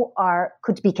 who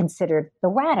could be considered the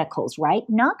radicals, right?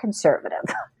 Not conservative.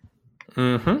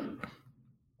 Mm-hmm.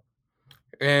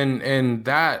 And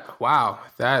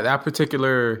that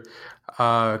particular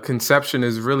conception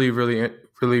is really, really,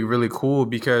 really, really cool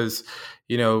because,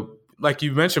 like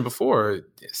you mentioned before,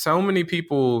 so many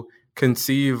people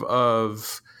conceive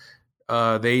of the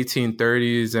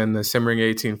 1830s and the simmering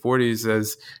 1840s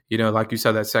as, like you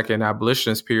said, that second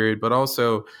abolitionist period, but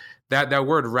also that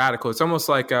word radical. It's almost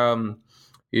like, those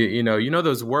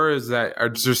words that are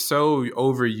just so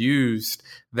overused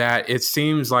that it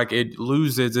seems like it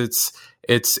loses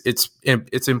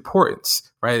its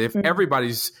importance, right? If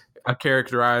everybody's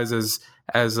characterized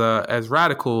as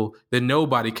radical, then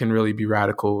nobody can really be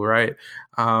radical, right?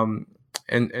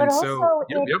 It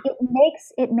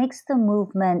makes the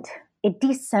movement. It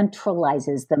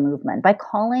decentralizes the movement by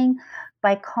calling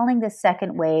the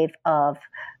second wave of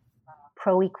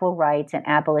pro-equal rights and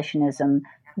abolitionism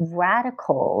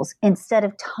radicals, instead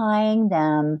of tying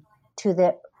them to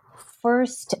the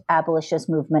first abolitionist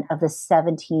movement of the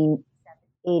 1780s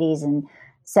and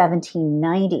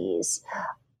 1790s.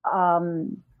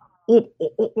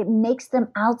 It makes them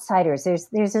outsiders.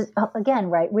 There's again,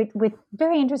 right? We're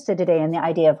very interested today in the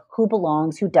idea of who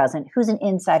belongs, who doesn't, who's an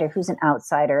insider, who's an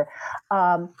outsider,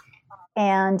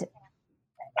 and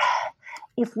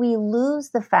if we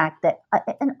lose the fact that,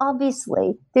 and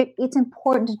obviously it's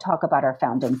important to talk about our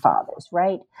founding fathers,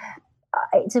 right?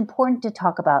 it's important to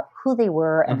talk about who they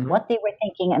were and what they were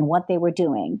thinking and what they were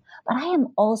doing. But I am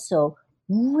also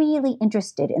really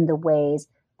interested in the ways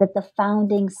that the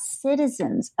founding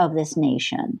citizens of this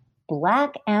nation,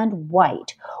 Black and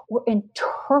white, were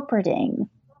interpreting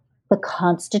the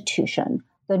Constitution,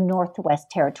 the Northwest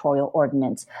Territorial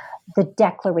Ordinance, the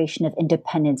Declaration of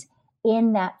Independence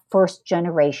in that first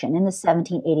generation, in the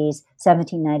 1780s,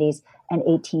 1790s, and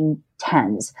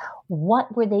 1810s.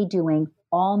 What were they doing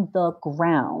on the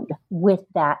ground with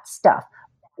that stuff?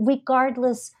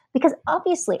 Regardless, because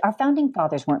obviously our founding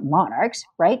fathers weren't monarchs,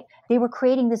 right? They were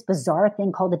creating this bizarre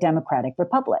thing called the Democratic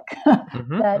Republic,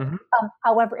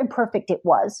 however imperfect it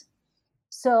was.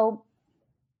 So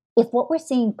if what we're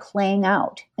seeing playing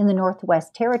out in the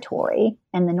Northwest Territory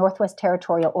and the Northwest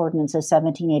Territorial Ordinance of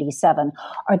 1787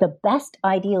 are the best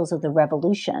ideals of the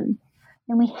Revolution,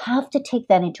 then we have to take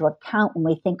that into account when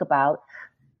we think about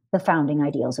the founding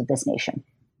ideals of this nation.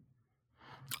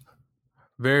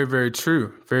 Very, very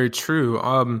true. Very true.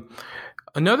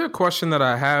 Another question that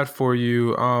I had for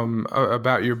you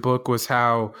about your book was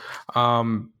how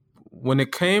when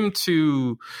it came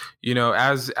to,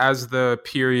 as the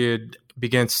period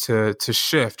begins to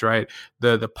shift, right?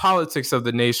 The politics of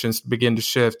the nations begin to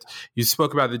shift. You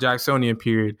spoke about the Jacksonian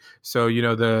period. So,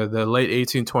 the late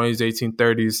 1820s,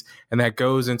 1830s, and that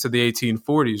goes into the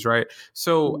 1840s, right?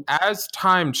 So as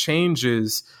time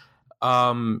changes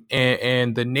and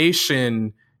the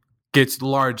nation gets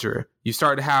larger, you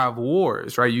start to have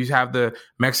wars, right? You have the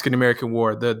Mexican-American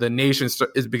War. The nation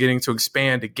is beginning to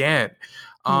expand again.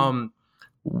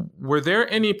 Were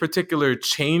there any particular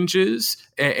changes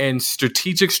and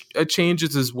strategic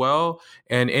changes as well,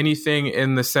 and anything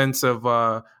in the sense of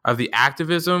the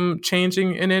activism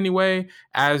changing in any way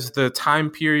as the time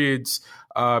periods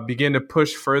begin to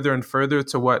push further and further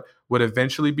to what would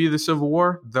eventually be the Civil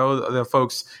War, though the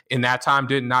folks in that time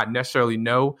did not necessarily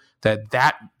know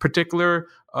that particular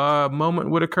moment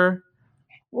would occur?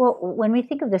 Well, when we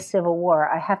think of the Civil War,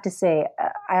 I have to say,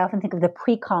 I often think of the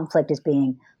pre-conflict as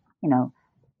being,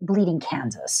 Bleeding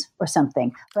Kansas or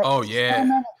something. But oh,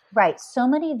 yeah. So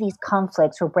many of these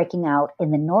conflicts were breaking out in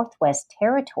the Northwest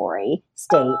Territory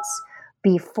states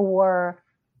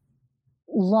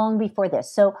long before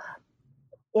this. So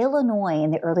Illinois in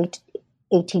the early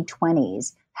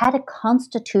 1820s had a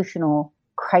constitutional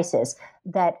crisis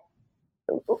that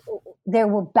there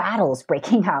were battles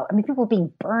breaking out. I mean, people were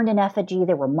being burned in effigy.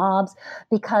 There were mobs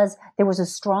because there was a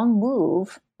strong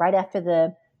move right after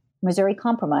the Missouri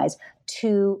Compromise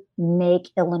to make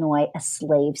Illinois a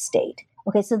slave state.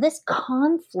 Okay, so this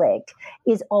conflict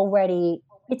is already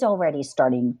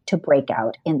starting to break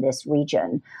out in this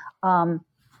region. And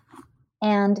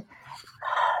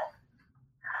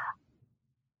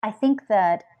I think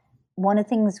that one of the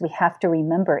things we have to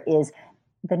remember is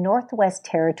the Northwest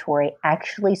Territory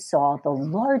actually saw the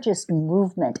largest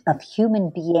movement of human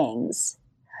beings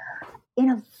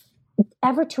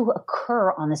ever to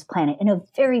occur on this planet in a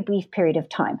very brief period of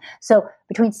time. So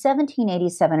between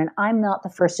 1787, and I'm not the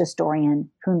first historian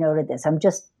who noted this, I'm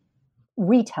just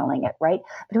retelling it, right?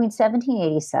 Between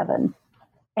 1787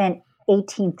 and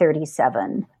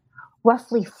 1837,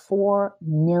 roughly 4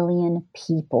 million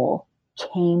people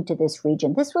came to this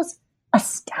region. This was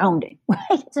astounding, right?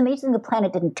 It's amazing the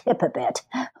planet didn't tip a bit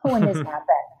when this happened.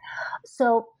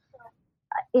 So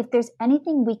if there's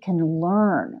anything we can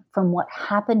learn from what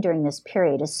happened during this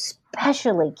period,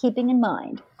 especially keeping in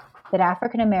mind that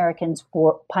African Americans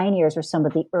or pioneers were some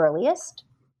of the earliest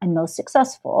and most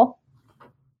successful,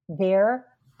 they're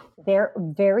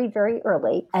very, very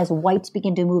early as whites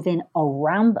begin to move in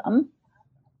around them,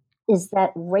 is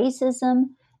that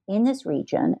racism in this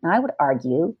region, and I would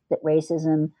argue that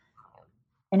racism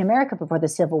in America before the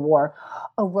Civil War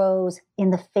arose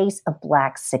in the face of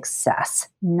Black success,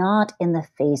 not in the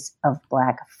face of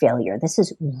Black failure. This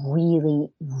is really,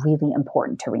 really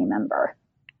important to remember.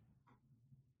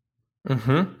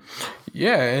 Mm-hmm.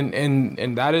 Yeah,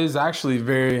 and that is actually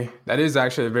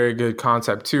a very good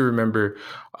concept to remember,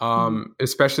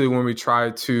 especially when we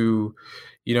try to,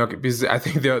 because I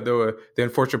think the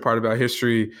unfortunate part about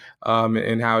history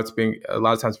and how it's being a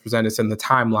lot of times presented is in the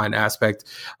timeline aspect,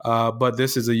 but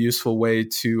this is a useful way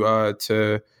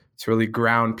to really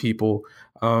ground people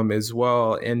as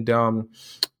well. And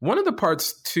one of the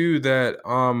parts too that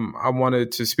I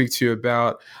wanted to speak to you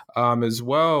about as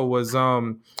well was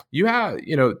you have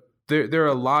there are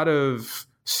a lot of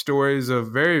stories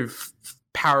of very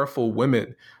powerful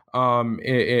women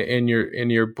in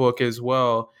your book as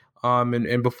well.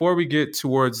 And before we get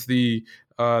towards the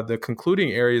the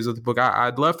concluding areas of the book,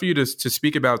 I'd love for you to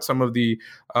speak about some of the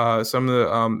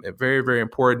very, very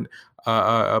important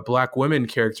Black women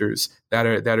characters that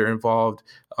are involved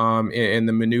in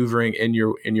the maneuvering in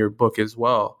your book as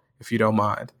well, if you don't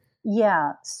mind.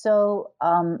 Yeah. So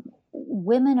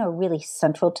women are really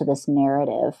central to this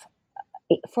narrative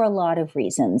for a lot of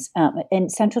reasons,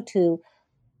 and central to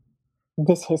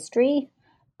this history.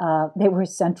 They were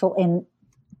central in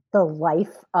the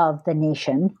life of the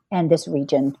nation and this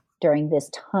region during this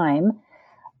time,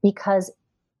 because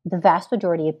the vast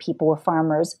majority of people were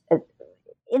farmers.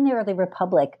 In the early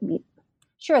republic,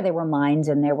 sure, there were mines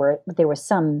and there was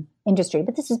some industry,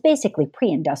 but this is basically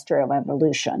pre-industrial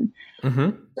evolution.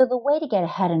 Mm-hmm. So the way to get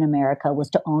ahead in America was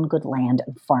to own good land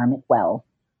and farm it well.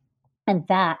 And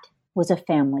that was a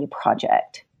family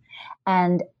project.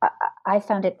 And I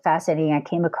found it fascinating. I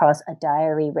came across a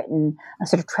diary written, a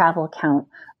sort of travel account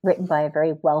written by a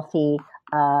very wealthy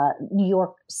New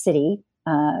York City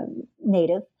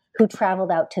native who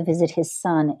traveled out to visit his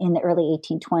son in the early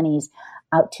 1820s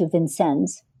out to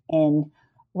Vincennes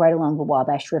right along the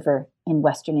Wabash River in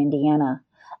western Indiana.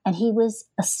 And he was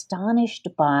astonished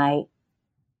by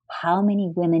how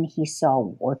many women he saw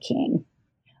working.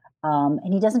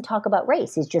 And he doesn't talk about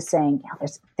race. He's just saying,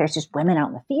 there's just women out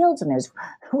in the fields, and there's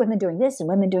women doing this and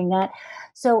women doing that.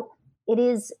 So it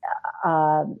is,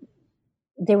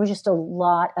 there was just a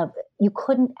lot of, it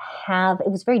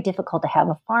was very difficult to have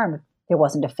a farm if there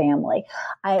wasn't a family.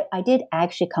 I did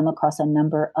actually come across a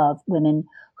number of women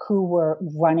who were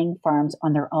running farms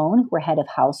on their own, who were head of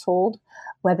household,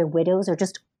 whether widows or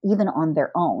just even on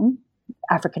their own,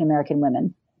 African-American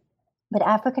women. But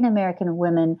African-American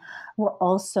women were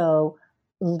also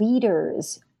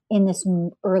leaders in this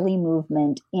early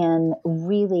movement in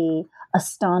really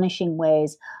astonishing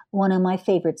ways. One of my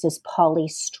favorites is Polly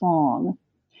Strong,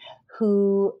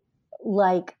 who,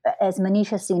 like, as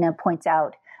Manisha Sina points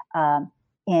out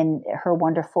in her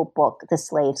wonderful book, The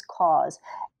Slave's Cause,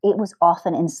 it was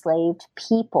often enslaved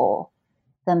people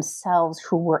themselves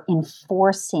who were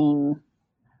enforcing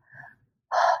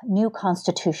new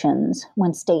constitutions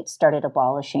when states started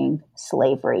abolishing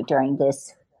slavery during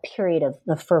this period of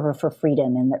the fervor for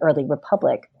freedom in the early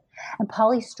republic. And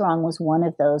Polly Strong was one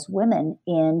of those women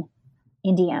in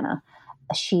Indiana.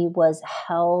 She was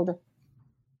held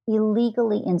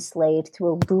illegally enslaved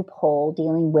through a loophole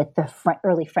dealing with the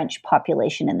early French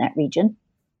population in that region.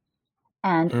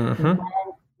 And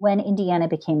when Indiana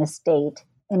became a state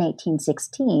in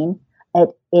 1816,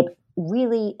 it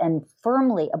really and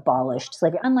firmly abolished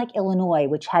slavery, unlike Illinois,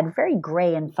 which had very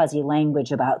gray and fuzzy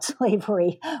language about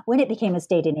slavery when it became a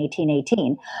state in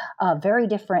 1818. A very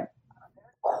different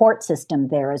court system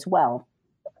there as well.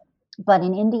 But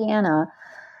in Indiana,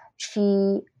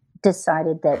 she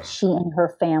decided that she and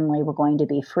her family were going to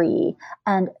be free.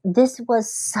 And this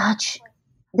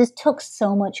took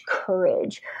so much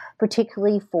courage,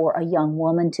 particularly for a young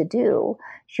woman to do.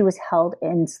 She was held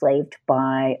enslaved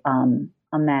by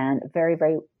a man, very,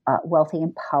 very wealthy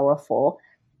and powerful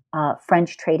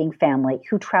French trading family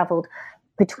who traveled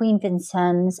between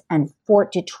Vincennes and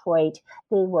Fort Detroit.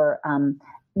 They were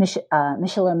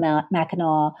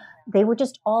Michilimackinac. They were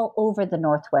just all over the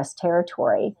Northwest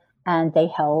Territory, and they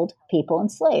held people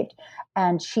enslaved.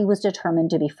 And she was determined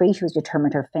to be free. She was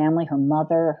determined her family, her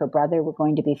mother, her brother were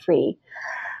going to be free.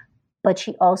 But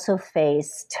she also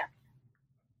faced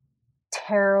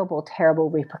terrible, terrible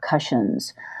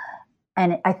repercussions.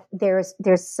 And there's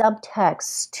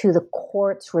subtext to the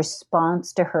court's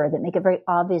response to her that make it very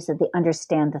obvious that they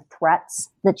understand the threats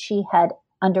that she had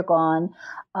undergone.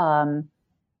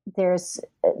 There's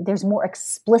more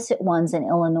explicit ones in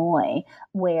Illinois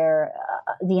where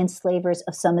the enslavers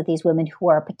of some of these women who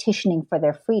are petitioning for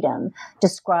their freedom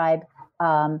describe,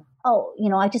 I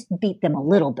just beat them a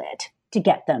little bit to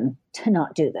get them to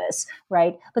not do this,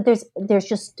 right? But there's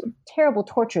just terrible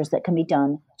tortures that can be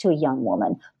done to a young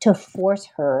woman to force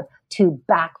her to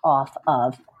back off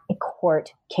of a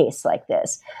court case like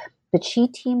this. But she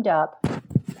teamed up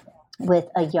with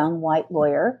a young white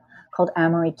lawyer called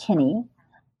Amory Kinney,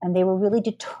 and they were really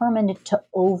determined to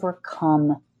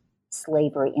overcome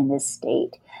slavery in this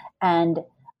state. And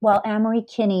while Amory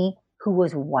Kinney, who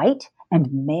was white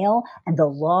and male, and the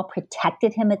law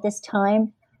protected him at this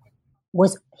time,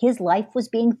 his life was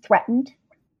being threatened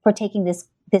for taking this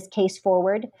case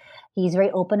forward. He's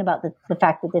very open about the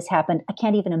fact that this happened. I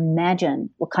can't even imagine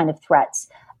what kind of threats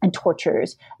and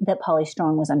tortures that Polly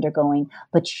Strong was undergoing.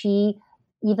 But she,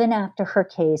 even after her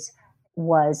case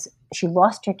she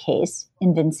lost her case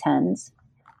in Vincennes,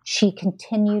 she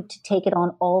continued to take it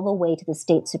on all the way to the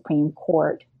state Supreme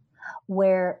Court,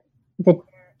 where the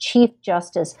Chief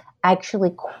Justice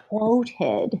actually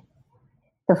quoted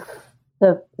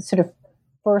the sort of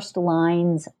first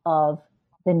lines of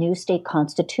the new state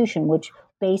constitution, which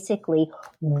basically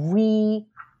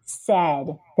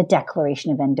said the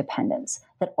Declaration of Independence,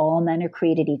 that all men are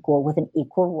created equal with an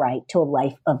equal right to a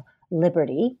life of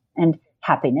liberty and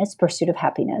happiness, pursuit of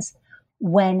happiness,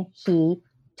 when he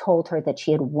told her that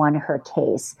she had won her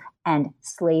case and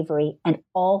slavery and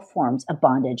all forms of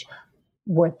bondage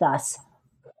were thus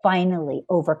finally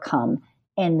overcome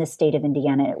in the state of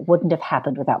Indiana. It wouldn't have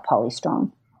happened without Polly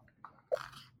Strong.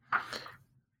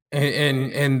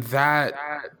 And that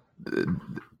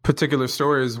particular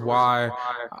story is why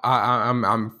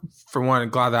I'm for one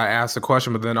glad that I asked the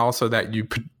question, but then also that you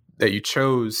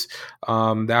chose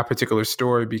that particular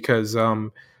story, because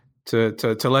to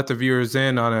let the viewers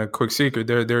in on a quick secret,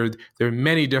 there are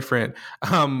many different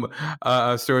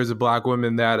stories of Black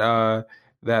women that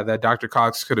Dr.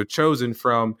 Cox could have chosen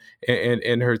from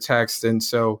in her text, and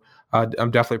so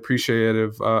I'm definitely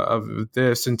appreciative of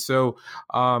this, and so.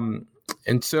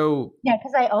 Yeah,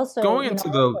 because I also going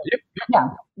into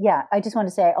I just want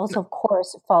to say I also, of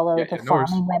course, follow the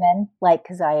farming women, like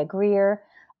Keziah Greer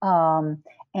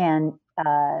and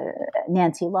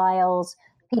Nancy Lyles,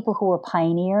 people who were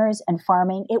pioneers and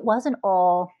farming. It wasn't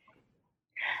all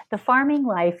the farming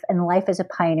life and life as a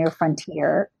pioneer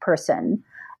frontier person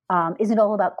isn't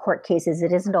all about court cases.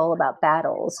 It isn't all about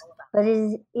battles, but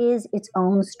it is its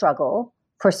own struggle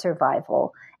for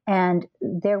survival. And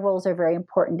their roles are very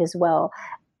important as well.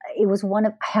 It was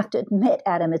I have to admit,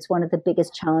 Adam, it's one of the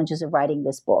biggest challenges of writing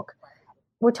this book.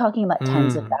 We're talking about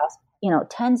tens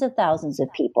of thousands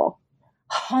of people,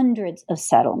 hundreds of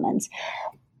settlements.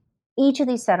 Each of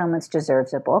these settlements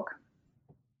deserves a book.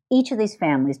 Each of these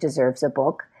families deserves a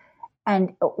book.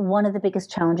 And one of the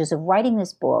biggest challenges of writing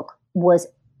this book was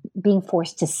being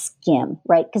forced to skim,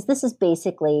 right? Because this is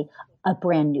basically a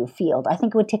brand new field. I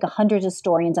think it would take 100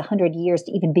 historians 100 years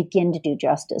to even begin to do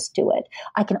justice to it.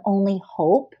 I can only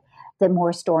hope that more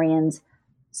historians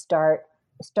start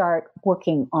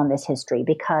working on this history,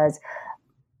 because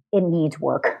it needs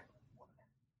work.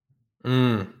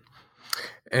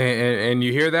 And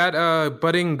you hear that,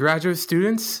 budding graduate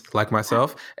students like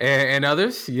myself and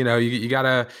others. You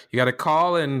gotta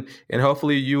call and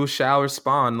hopefully you shall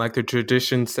respond, like the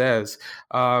tradition says.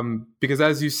 Because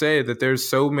as you say, that there's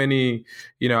so many,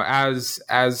 as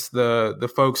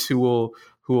the folks who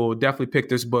will definitely pick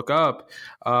this book up,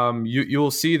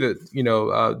 you'll see that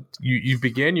you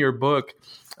begin your book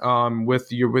with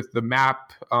the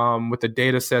map, with the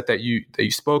data set that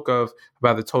you spoke of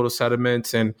about the total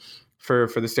settlements, and for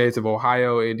the states of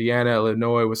Ohio, Indiana,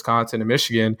 Illinois, Wisconsin, and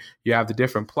Michigan, you have the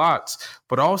different plots.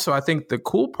 But also, I think the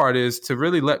cool part is to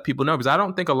really let people know, because I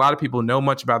don't think a lot of people know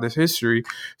much about this history.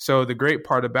 So the great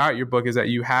part about your book is that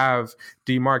you have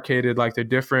demarcated like the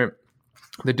different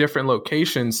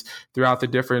locations throughout the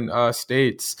different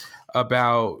states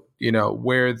about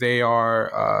where they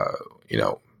are,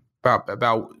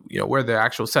 about where the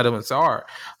actual settlements are,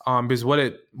 because what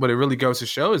it really goes to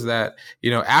show is that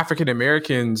African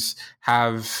Americans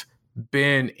have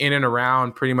been in and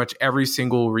around pretty much every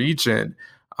single region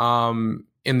in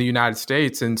the United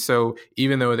States, and so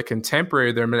even though the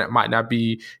contemporary there might not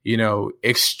be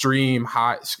extremely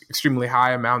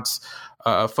high amounts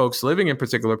of folks living in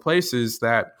particular places,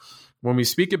 that when we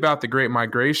speak about the Great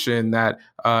Migration, that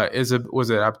I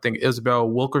think Isabel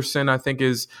Wilkerson, I think,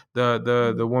 is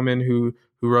the woman who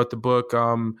wrote the book,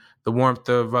 The Warmth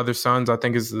of Other Suns, I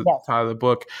think is the title of the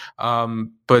book.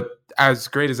 But as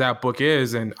great as that book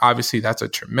is, and obviously that's a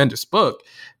tremendous book,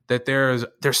 that there's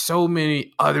so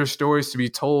many other stories to be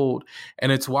told.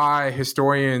 And it's why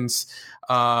historians,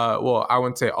 I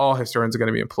wouldn't say all historians are going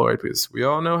to be employed, because we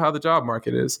all know how the job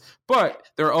market is, but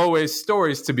there are always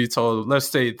stories to be told. Let's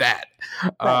say that.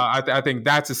 Right. I think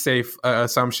that's a safe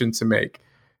assumption to make.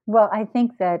 Well, I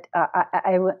think that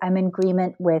I'm in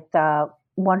agreement with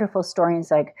wonderful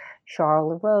historians like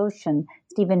Charles LaRoche and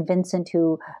Stephen Vincent,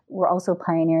 who were also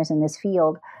pioneers in this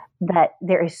field, that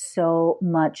there is so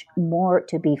much more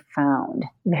to be found.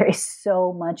 There is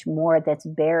so much more that's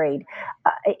buried,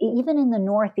 even in the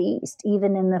Northeast,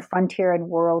 even in the frontier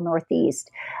and rural Northeast.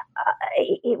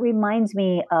 It reminds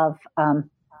me of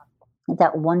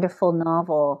that wonderful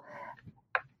novel,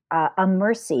 A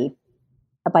Mercy,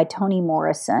 by Toni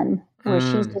Morrison, where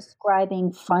she's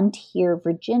describing frontier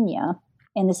Virginia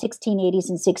in the 1680s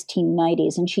and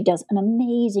 1690s. And she does an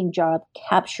amazing job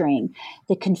capturing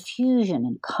the confusion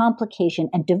and complication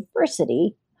and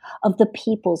diversity of the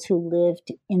peoples who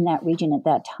lived in that region at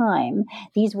that time.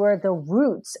 These were the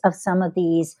roots of some of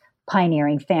these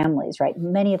pioneering families, right?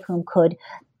 Many of whom could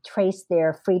trace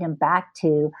their freedom back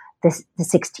to the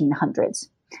 1600s.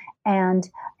 And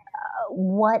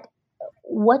what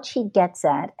what she gets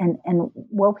at and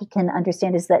what we can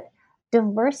understand is that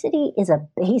diversity is a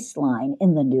baseline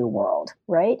in the New World,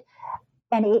 right?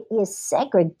 And it is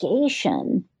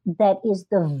segregation that is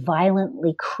the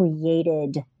violently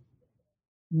created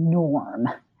norm.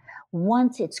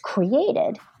 Once it's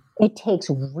created, it takes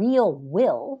real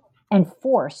will and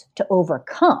force to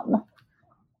overcome.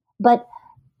 But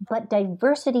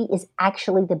diversity is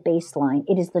actually the baseline.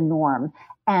 It is the norm.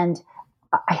 And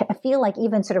I feel like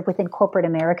even sort of within corporate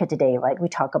America today, like we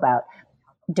talk about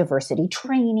diversity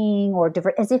training or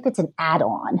as if it's an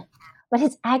add-on, but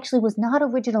it actually was not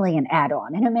originally an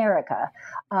add-on in America.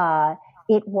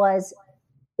 It was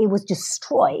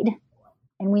destroyed,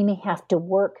 and we may have to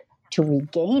work to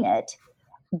regain it.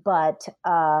 But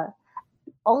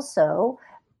also,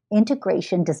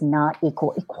 integration does not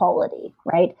equal equality,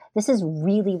 right? This is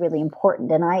really, really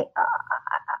important. And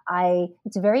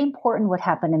it's very important what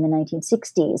happened in the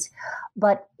 1960s.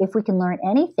 But if we can learn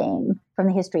anything from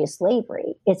the history of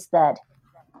slavery, it's that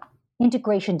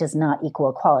integration does not equal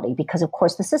equality, because, of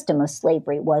course, the system of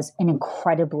slavery was an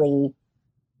incredibly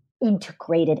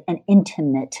integrated and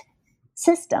intimate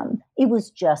system. It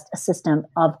was just a system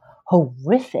of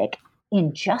horrific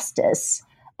injustice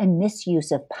and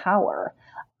misuse of power.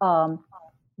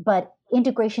 But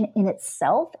integration in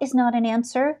itself is not an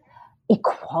answer.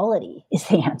 Equality is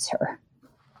the answer.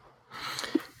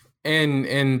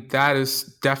 And that is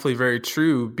definitely very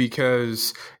true,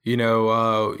 because,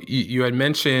 you had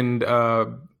mentioned a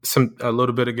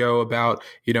little bit ago about,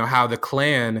 how the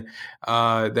Klan,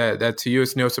 that to you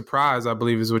it's no surprise, I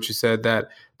believe is what you said, that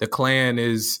the Klan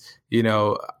is,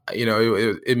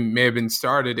 it may have been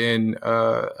started in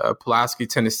Pulaski,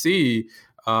 Tennessee,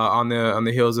 on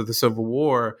the heels of the Civil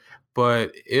War,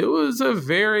 but it was a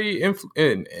very I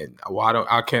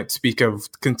can't speak of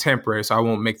contemporary, so I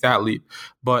won't make that leap.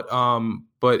 But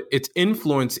its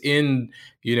influence in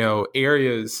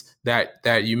areas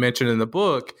that you mentioned in the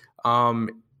book,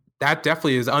 that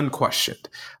definitely is unquestioned.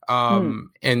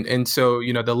 And so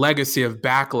the legacy of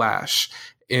backlash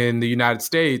in the United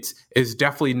States is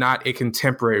definitely not a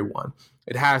contemporary one.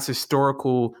 It has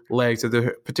historical legs of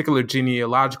the particular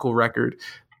genealogical record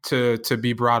to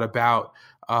be brought about.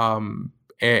 And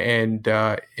in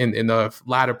the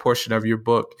latter portion of your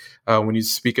book, when you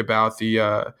speak about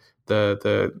the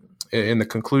in the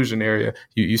conclusion area,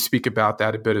 you speak about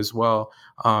that a bit as well.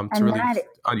 Yeah, and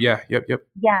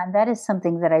that is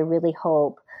something that I really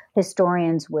hope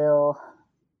historians will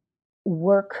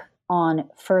work on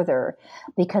further,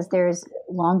 because there's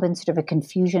long been sort of a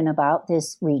confusion about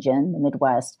this region, the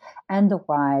Midwest, and the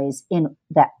rise in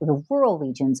the rural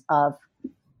regions of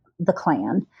the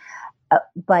Klan.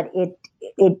 But it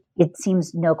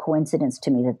seems no coincidence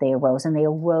to me that they arose, and they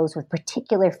arose with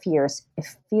particular fierce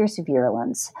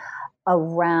virulence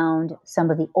around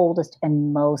some of the oldest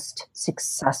and most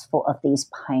successful of these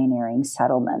pioneering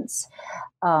settlements.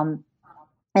 And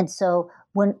so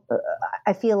when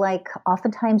I feel like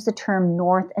oftentimes the term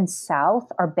North and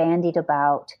South are bandied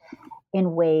about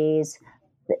in ways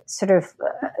that sort of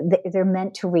they're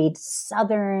meant to read.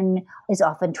 Southern is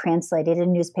often translated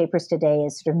in newspapers today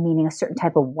as sort of meaning a certain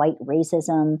type of white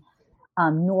racism.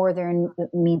 Northern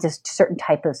means a certain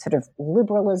type of sort of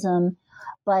liberalism.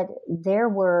 But there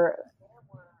were,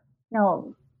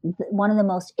 one of the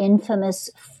most infamous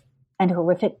and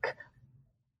horrific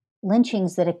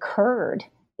lynchings that occurred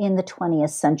in the 20th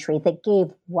century that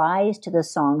gave rise to the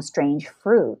song Strange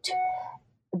Fruit,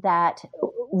 that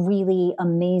really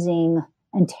amazing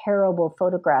and terrible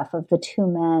photograph of the two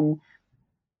men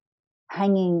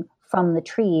hanging from the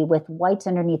tree with whites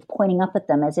underneath pointing up at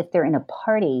them as if they're in a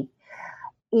party,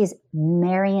 is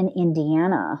Marion,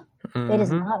 Indiana. Mm-hmm.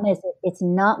 It's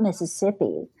not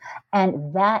Mississippi.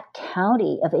 And that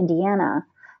county of Indiana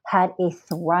had a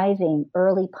thriving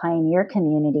early pioneer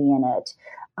community in it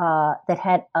that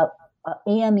had a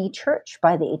AME church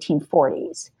by the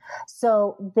 1840s.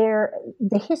 So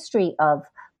the history of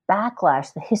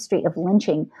backlash, the history of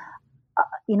lynching,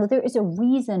 there is a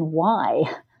reason why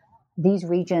these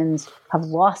regions have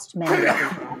lost many of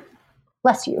these.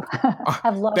 Bless you.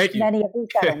 Have lost many of these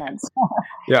settlements.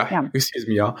 Yeah. Excuse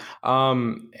me, y'all.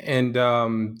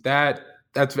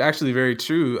 That's actually very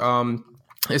true.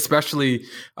 Especially,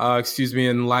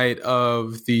 in light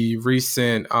of the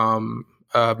recent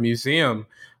museum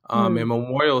and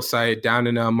memorial site down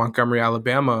in Montgomery,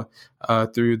 Alabama,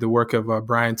 through the work of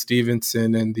Brian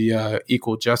Stevenson and the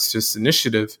Equal Justice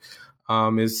Initiative,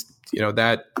 is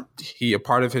that a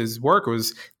part of his work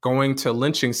was going to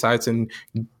lynching sites and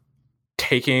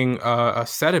taking a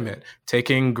sediment,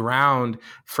 taking ground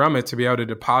from it to be able to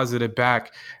deposit it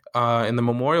back in the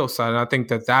memorial site. And I think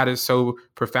that is so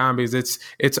profound because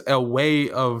it's a way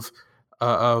of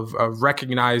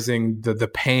recognizing the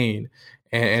pain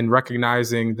and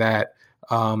recognizing that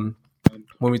when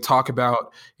we talk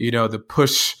about, the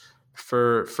push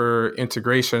for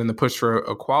integration and the push for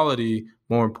equality,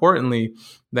 more importantly,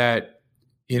 that,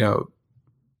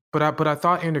 but I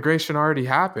thought integration already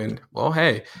happened. Well,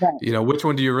 hey, which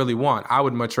one do you really want? I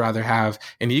would much rather have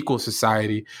an equal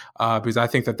society because I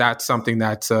think that's something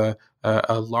that's a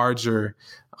larger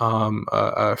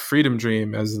freedom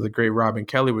dream, as the great Robin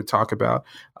Kelly would talk about.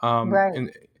 Right.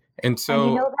 And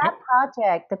so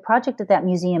that the project of that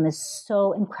museum is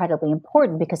so incredibly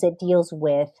important because it deals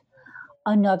with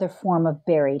another form of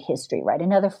buried history, right?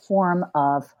 Another form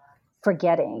of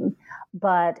forgetting.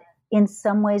 But in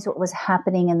some ways, what was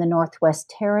happening in the Northwest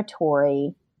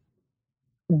Territory,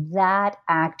 that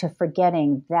act of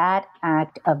forgetting, that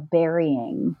act of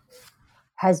burying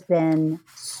has been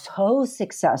so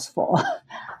successful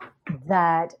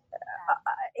that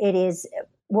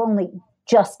we're only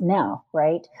just now,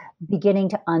 right, beginning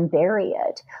to unbury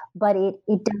it. But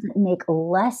it doesn't make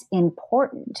less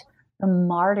important the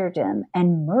martyrdom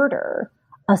and murder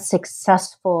of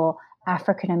successful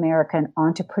African-American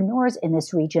entrepreneurs in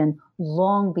this region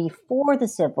long before the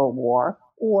Civil War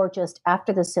or just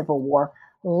after the Civil War,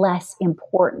 less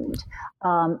important.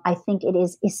 I think it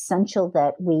is essential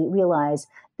that we realize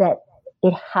that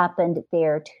it happened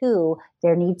there too.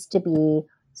 There needs to be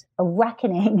a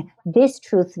reckoning. This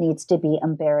truth needs to be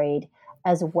unburied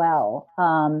as well.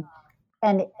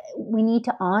 And we need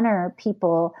to honor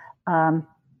people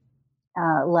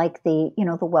like the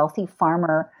wealthy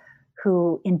farmer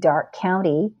who in Darke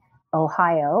County,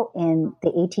 Ohio, in the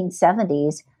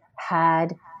 1870s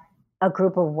had a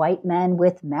group of white men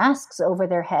with masks over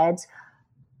their heads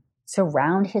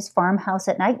surround his farmhouse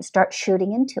at night and start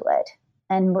shooting into it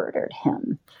and murdered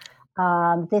him.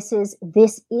 This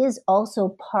is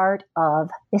also part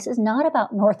of. This is not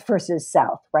about North versus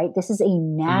South, right? This is a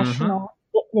national.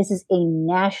 This is a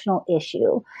national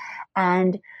issue,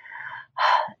 and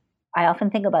I often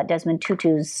think about Desmond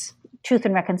Tutu's Truth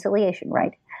and Reconciliation,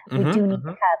 right? We do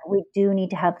need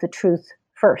to have the truth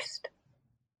first.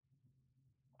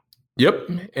 Yep.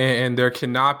 And there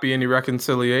cannot be any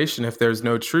reconciliation if there's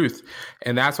no truth.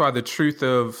 And that's why the truth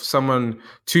of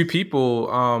two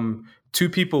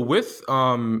people with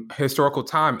historical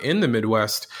time in the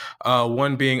Midwest,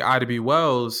 one being Ida B.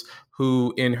 Wells,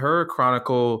 who in her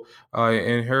chronicle,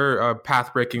 in her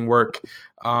path-breaking work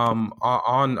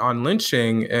on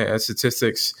lynching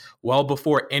statistics, well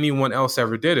before anyone else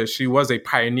ever did it, she was a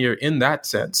pioneer in that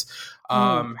sense.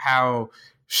 How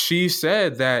she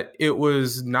said that it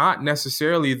was not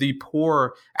necessarily the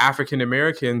poor African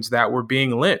Americans that were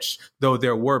being lynched, though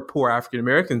there were poor African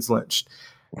Americans lynched.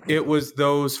 It was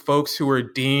those folks who were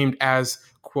deemed as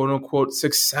quote unquote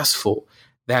successful,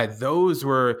 that those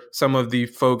were some of the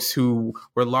folks who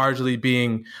were largely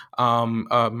being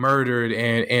murdered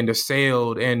and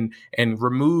assailed and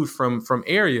removed from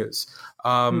areas.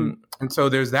 And so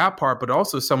there's that part, but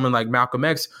also someone like Malcolm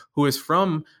X, who is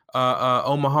from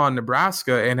Omaha,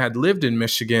 Nebraska, and had lived in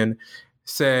Michigan,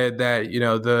 said that,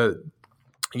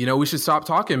 we should stop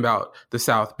talking about the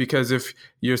South, because if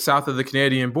you're south of the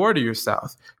Canadian border, you're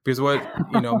South. Because what,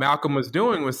 Malcolm was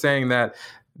doing was saying that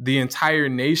the entire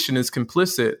nation is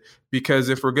complicit, because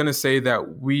if we're going to say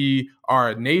that we are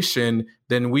a nation,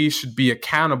 then we should be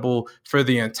accountable for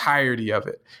the entirety of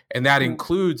it. And that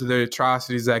includes the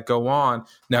atrocities that go on,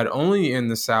 not only in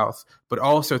the South, but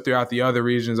also throughout the other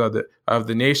regions of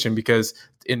the nation. Because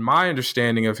in my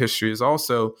understanding of history is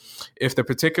also, if the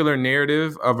particular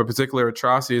narrative of a particular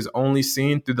atrocity is only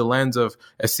seen through the lens of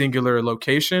a singular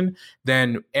location,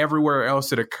 then everywhere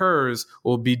else it occurs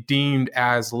will be deemed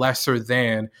as lesser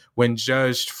than when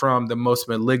judged from the most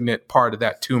malignant part of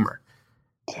that tumor.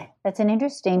 That's an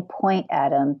interesting point,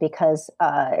 Adam, because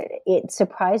it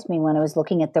surprised me when I was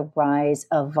looking at the rise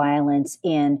of violence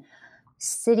in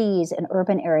cities and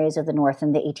urban areas of the North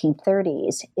in the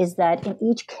 1830s, is that in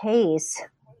each case,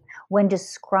 when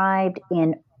described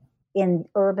in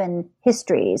urban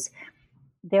histories,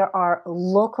 there are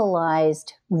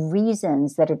localized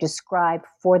reasons that are described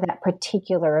for that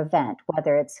particular event,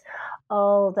 whether it's,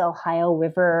 the Ohio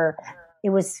River,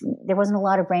 there wasn't a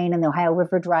lot of rain and the Ohio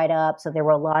River dried up, so there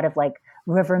were a lot of like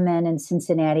rivermen in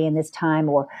Cincinnati in this time,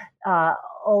 or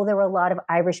there were a lot of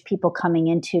Irish people coming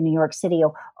into New York City,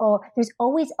 or there's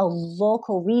always a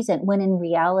local reason, when in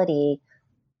reality,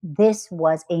 this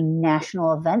was a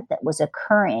national event that was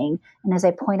occurring. And as I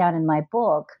point out in my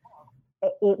book,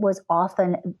 it was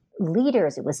often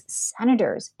leaders, it was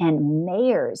senators and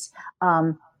mayors,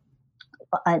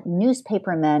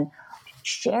 newspapermen,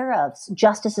 sheriffs,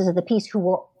 justices of the peace who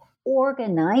were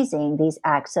organizing these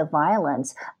acts of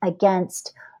violence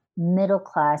against middle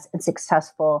class and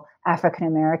successful African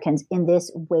Americans in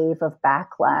this wave of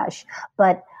backlash.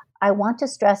 But I want to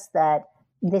stress that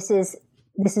this is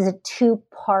a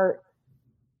two-part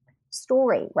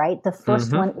story, right? The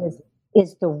first one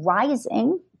is the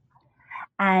rising,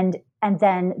 and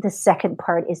then the second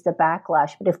part is the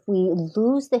backlash. But if we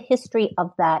lose the history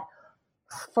of that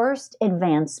first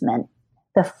advancement,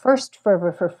 the first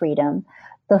fervor for freedom,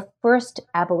 the first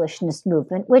abolitionist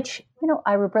movement, which,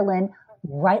 Ira Berlin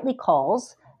rightly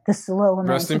calls the slow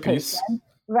emancipation. Rest in peace.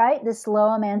 Right? The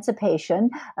slow emancipation.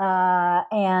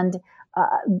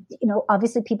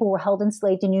 Obviously people were held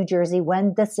enslaved in New Jersey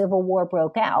when the Civil War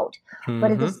broke out.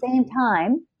 But at the same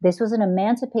time, this was an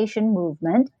emancipation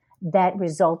movement that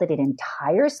resulted in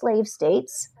entire slave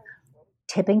states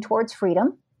tipping towards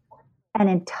freedom, and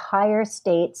entire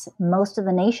states, most of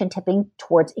the nation, tipping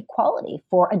towards equality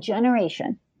for a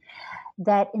generation.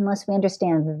 That unless we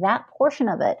understand that portion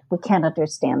of it, we can't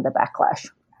understand the backlash.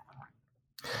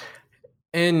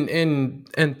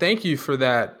 And thank you for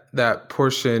that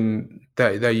portion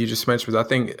that you just mentioned. I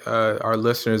think our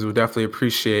listeners will definitely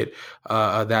appreciate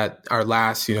that our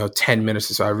last 10 minutes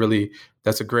or so.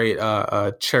 That's a great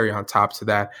cherry on top to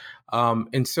that.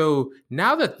 And so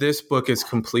now that this book is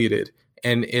completed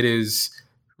and it is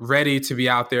ready to be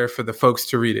out there for the folks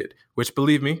to read it, which,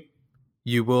 believe me,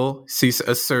 you will see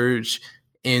a surge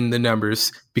in the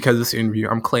numbers because of this interview.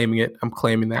 I'm claiming it. I'm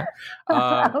claiming that.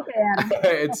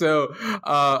 Okay. And so,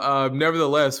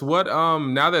 nevertheless, what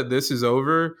now that this is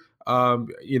over,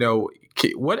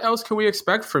 what else can we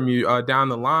expect from you down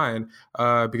the line?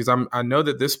 Because I know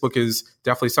that this book is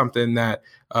definitely something that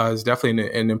is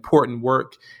definitely an important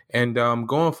work. And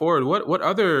going forward, what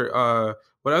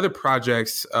other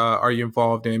projects are you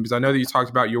involved in? Because I know that you talked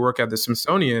about your work at the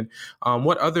Smithsonian.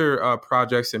 What other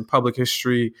projects in public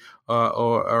history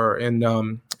or in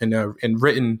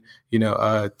written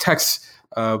texts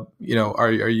are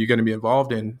you going to be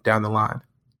involved in down the line?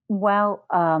 Well,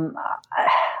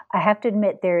 I have to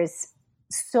admit there's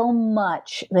so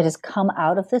much that has come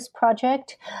out of this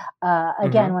project.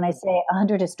 Again, when I say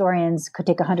 100 historians could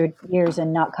take 100 years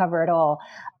and not cover it all,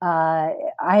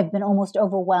 I've been almost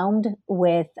overwhelmed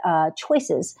with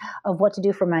choices of what to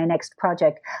do for my next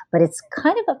project. But it's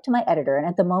kind of up to my editor. And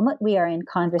at the moment, we are in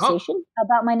conversation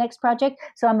about my next project.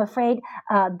 So I'm afraid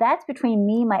that's between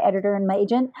me, my editor, and my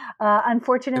agent.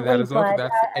 Unfortunately, know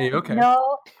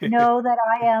that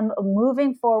I am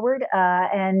moving forward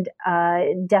and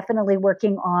definitely working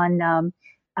on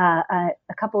a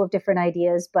couple of different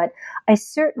ideas, but I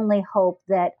certainly hope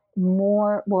that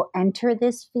more will enter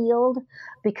this field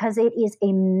because it is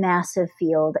a massive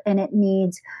field and it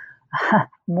needs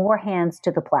more hands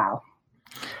to the plow.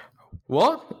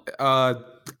 Well,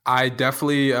 I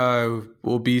definitely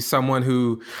will be someone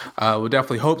who will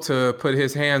definitely hope to put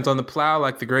his hands on the plow,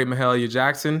 like the great Mahalia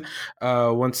Jackson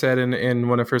once said in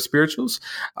one of her spirituals.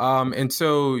 And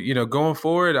so, going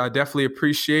forward, I definitely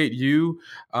appreciate you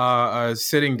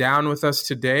sitting down with us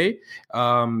today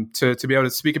to be able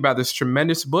to speak about this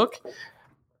tremendous book,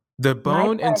 The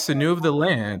Bone and Sinew of the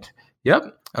Land.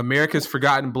 Yep. America's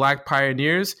Forgotten Black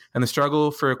Pioneers and the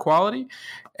Struggle for Equality.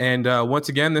 And once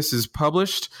again, this is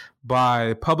published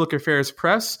by Public Affairs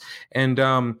Press. And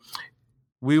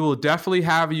we will definitely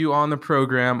have you on the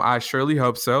program. I surely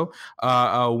hope so.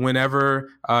 Whenever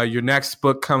your next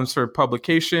book comes for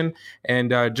publication.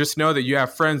 And just know that you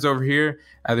have friends over here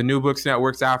at the New Books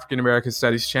Network's African American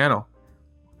Studies channel.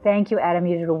 Thank you, Adam.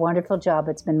 You did a wonderful job.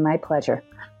 It's been my pleasure.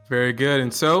 Very good.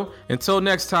 And so until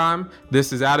next time,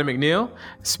 this is Adam McNeil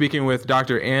speaking with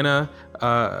Dr. Anna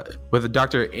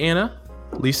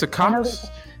Lisa Cox.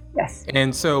 Yes.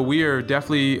 And so we are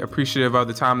definitely appreciative of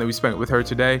the time that we spent with her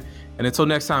today. And until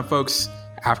next time, folks,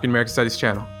 African American Studies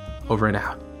channel, over and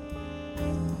out.